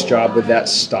really nice job with that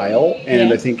style, and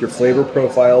Yeah. I think your flavor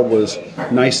profile was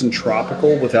nice and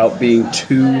tropical without being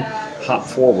too hop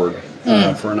forward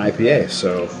for an IPA.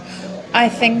 So I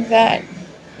think that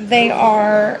they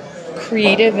are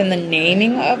creative in the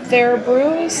naming of their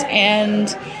brews,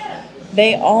 and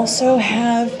they also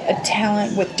have a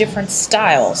talent with different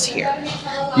styles here.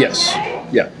 yes,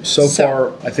 yeah. So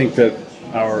far, I think that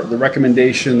the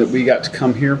recommendation that we got to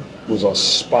come here was a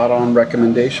spot-on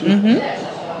recommendation.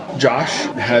 Mm-hmm. Josh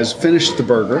has finished the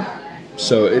burger,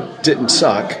 so it didn't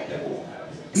suck.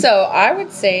 So I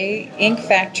would say Ink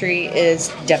Factory is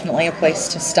definitely a place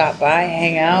to stop by,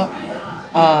 hang out,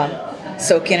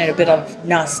 soak in a bit of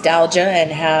nostalgia,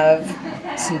 and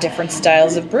have some different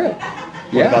styles of brew.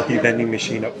 What about the vending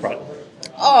machine up front?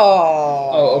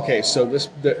 Oh, Okay. So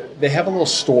they have a little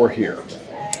store here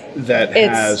that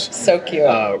has so cute.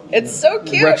 It's so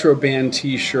cute. retro band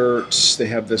T-shirts. They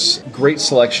have this great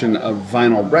selection of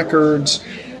vinyl records.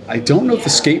 I don't know if the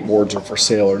skateboards are for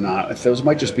sale or not. If those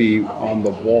might just be on the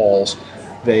walls.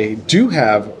 They do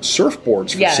have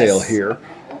surfboards for sale here.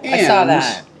 And I saw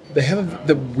that. They have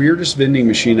the weirdest vending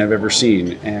machine I've ever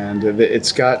seen, and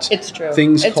it's got true.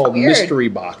 things It's called weird. mystery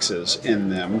boxes in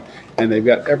them, and they've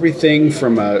got everything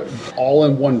from a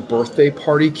all-in-one birthday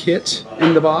party kit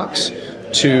in the box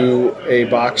to a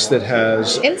box that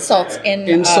has Insults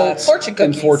in fortune cookies.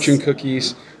 and fortune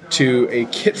cookies to a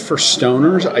kit for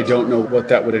stoners. I don't know what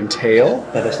that would entail.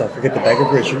 Let us not forget the bag of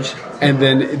Richards. And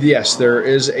then, yes, there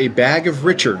is a bag of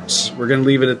Richards. We're going to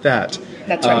leave it at that.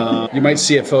 That's right. You might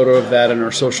see a photo of that in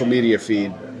our social media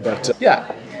feed. But,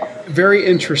 yeah, very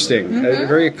interesting,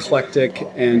 very eclectic,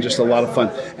 and just a lot of fun.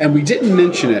 And we didn't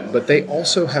mention it, but they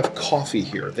also have coffee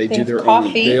here. They do have their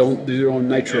coffee. own. They do their own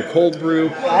nitro cold brew.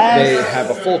 Yes. They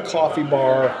have a full coffee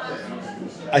bar.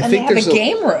 I And think they have there's a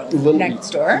game room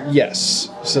next door. Yes.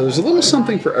 So there's a little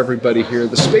something for everybody here.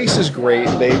 The space is great.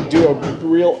 They do a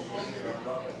real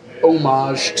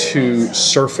homage to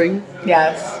surfing,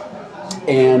 Yes.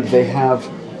 and they have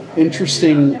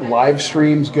interesting live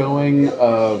streams going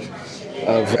of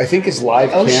I think it's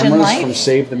live Ocean cameras Life? from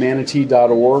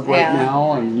SaveTheManatee.org right Yeah.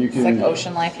 now, and you It's can. like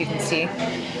Ocean Life, you can see.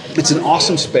 It's an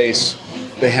awesome space.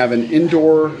 They have an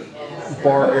indoor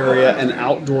bar area, an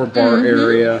outdoor bar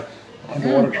area.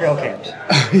 Underwater trail cams.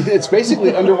 It's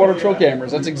basically underwater trail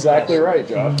cameras. That's exactly right,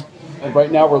 Josh. And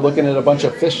right now we're looking at a bunch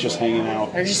of fish just hanging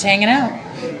out. They're just hanging out.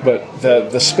 But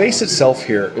the space itself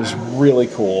here is really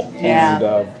cool. Yeah.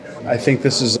 And I think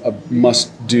this is a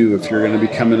must-do if you're going to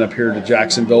be coming up here to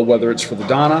Jacksonville, whether it's for the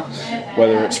DONNA,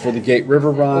 whether it's for the Gate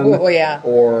River Run,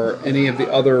 or any of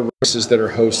the other races that are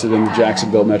hosted in the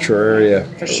Jacksonville metro area.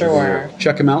 For sure.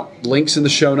 Check them out. Links in the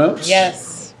show notes.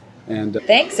 Yes. And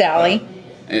thanks, Allie.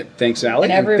 Thanks, Allie.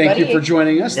 And everybody. Thank you for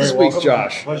joining us this week,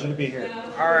 Josh. Pleasure to be here.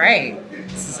 All right.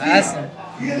 This is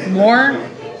awesome. More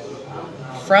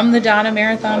from the DONNA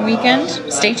Marathon weekend.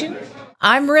 Stay tuned.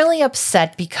 I'm really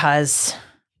upset because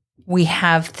we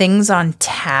have things on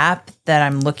tap that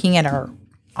I'm looking at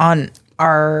on the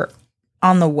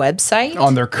website.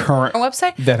 On their current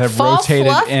website. That have Fall rotated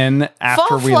Fluff? in after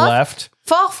Fall we Fluff? left.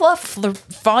 Fall Fluff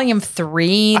Volume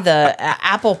 3, the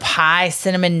apple pie,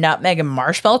 cinnamon, nutmeg, and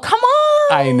marshmallow. Come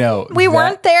on. I know. We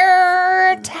weren't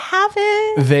there to have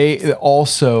it. They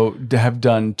also have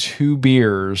done 2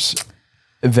 beers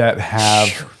that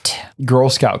have Girl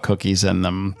Scout cookies in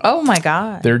them. Oh, my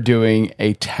God. They're doing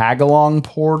a tag-along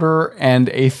porter and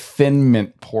a thin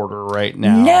mint porter right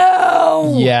now.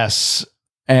 No. Yes.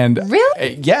 And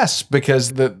really? Yes,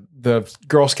 because the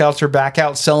Girl Scouts are back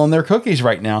out selling their cookies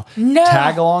right now. No.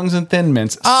 Tag-alongs and Thin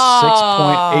Mints.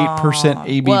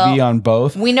 6.8% ABV on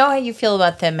both. We know how you feel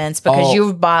about Thin Mints because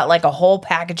you've bought like a whole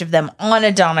package of them on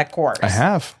a DONNA course. I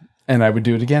have. And I would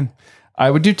do it again. I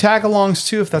would do tag-alongs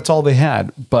too if that's all they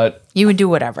had. But you would do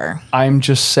whatever. I'm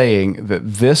just saying that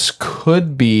this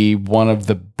could be one of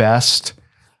the best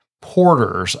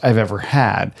porters I've ever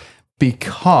had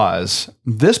because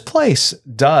this place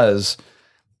does...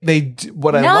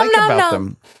 What I like about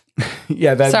them,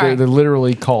 yeah, they're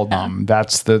literally called nom.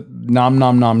 That's the nom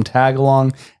nom nom tag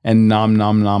along and nom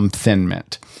nom nom thin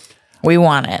mint. We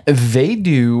want it. They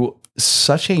do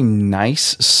such a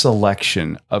nice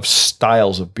selection of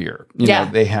styles of beer. You know,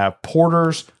 they have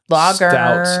porters,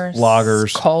 stouts,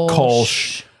 lagers,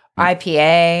 Kolsch,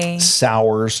 IPA,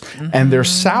 sours, and their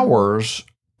sours,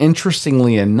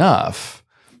 interestingly enough,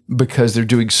 because they're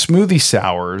doing smoothie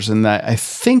sours, and that I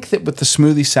think that with the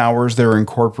smoothie sours, they're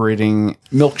incorporating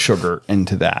milk sugar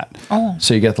into that. Oh.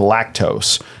 So you get the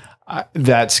lactose.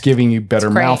 That's giving you better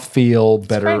mouthfeel,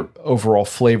 better overall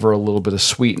flavor, a little bit of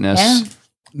sweetness. Yeah.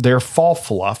 Their Fall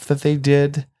Fluff that they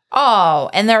did. Oh,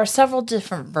 and there are several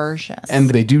different versions. And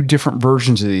they do different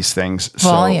versions of these things.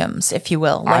 Volumes, if you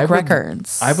will, like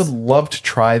records. I would love to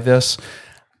try this.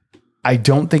 I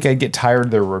don't think I'd get tired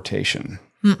of their rotation.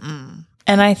 Mm-mm.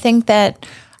 And I think that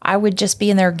I would just be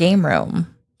in their game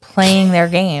room playing their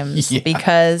games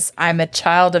because I'm a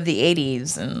child of the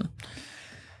 80s. And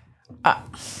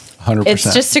 100%.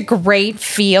 It's just a great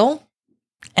feel.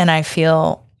 And I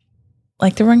feel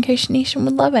like the Runcation Nation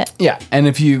would love it. Yeah. And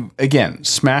if you, again,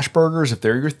 smash burgers, if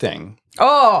they're your thing.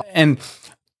 Oh. And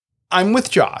I'm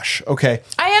with Josh, okay?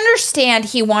 I understand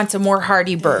he wants a more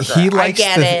hearty burger. I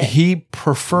get it. He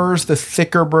prefers the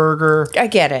thicker burger. I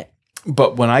get it.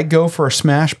 But when I go for a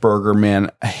smash burger,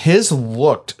 man, his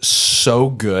looked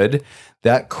so good.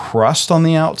 That crust on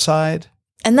the outside.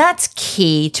 And that's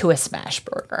key to a smash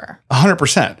burger.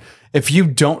 100%. If you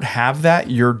don't have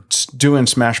that, you're doing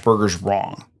smash burgers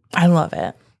wrong. I love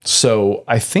it. So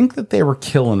I think that they were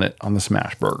killing it on the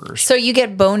smash burgers. So you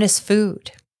get bonus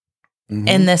food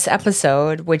in this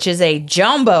episode, which is a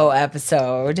jumbo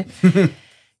episode.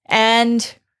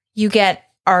 And you get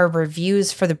our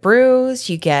reviews for the brews.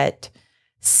 You get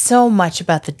so much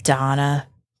about the DONNA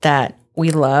that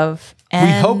we love. And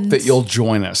we hope that you'll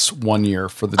join us one year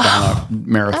for the DONNA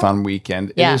Marathon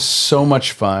weekend. Yeah. It is so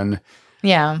much fun.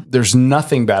 Yeah. There's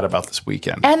nothing bad about this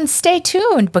weekend. And stay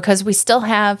tuned because we still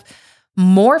have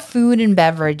more food and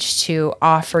beverage to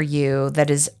offer you that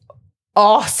is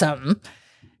awesome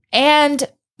and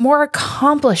more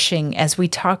accomplishing as we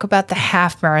talk about the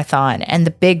half marathon and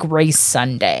the big race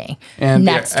Sunday and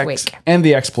next week. And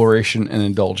the exploration and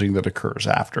indulging that occurs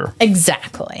after.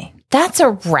 Exactly. That's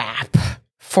a wrap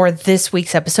for this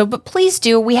week's episode. But please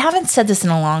do, we haven't said this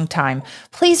in a long time,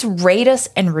 please rate us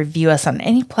and review us on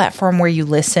any platform where you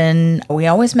listen. We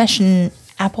always mention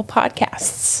Apple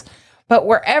Podcasts. But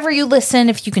wherever you listen,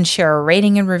 if you can share a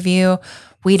rating and review,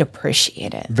 we'd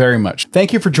appreciate it. Very much.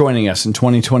 Thank you for joining us in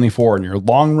 2024 in your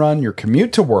long run, your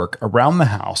commute to work, around the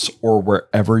house, or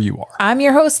wherever you are. I'm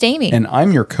your host, Amy. And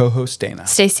I'm your co-host, Dana.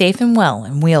 Stay safe and well,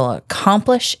 and we'll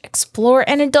accomplish, explore,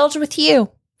 and indulge with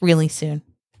you really soon.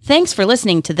 Thanks for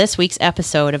listening to this week's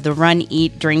episode of the Run,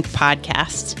 Eat, Drink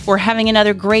podcast. We're having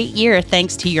another great year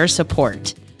thanks to your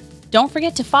support. Don't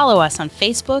forget to follow us on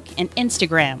Facebook and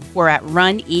Instagram. We're at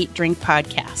Run, Eat, Drink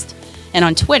Podcast. And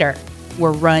on Twitter,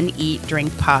 we're Run, Eat,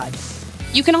 Drink Pod.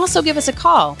 You can also give us a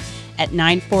call at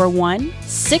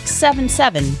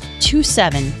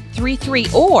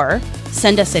 941-677-2733 or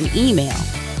send us an email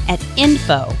at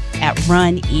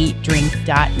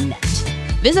info@runeatdrink.net.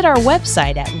 Visit our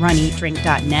website at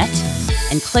runeatdrink.net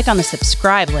and click on the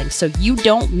subscribe link so you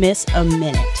don't miss a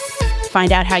minute.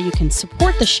 Find out how you can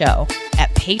support the show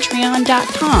at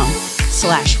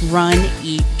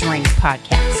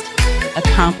patreon.com/runeatdrinkpodcast.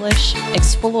 Accomplish,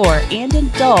 explore, and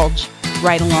indulge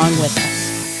right along with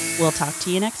us. We'll talk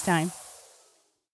to you next time.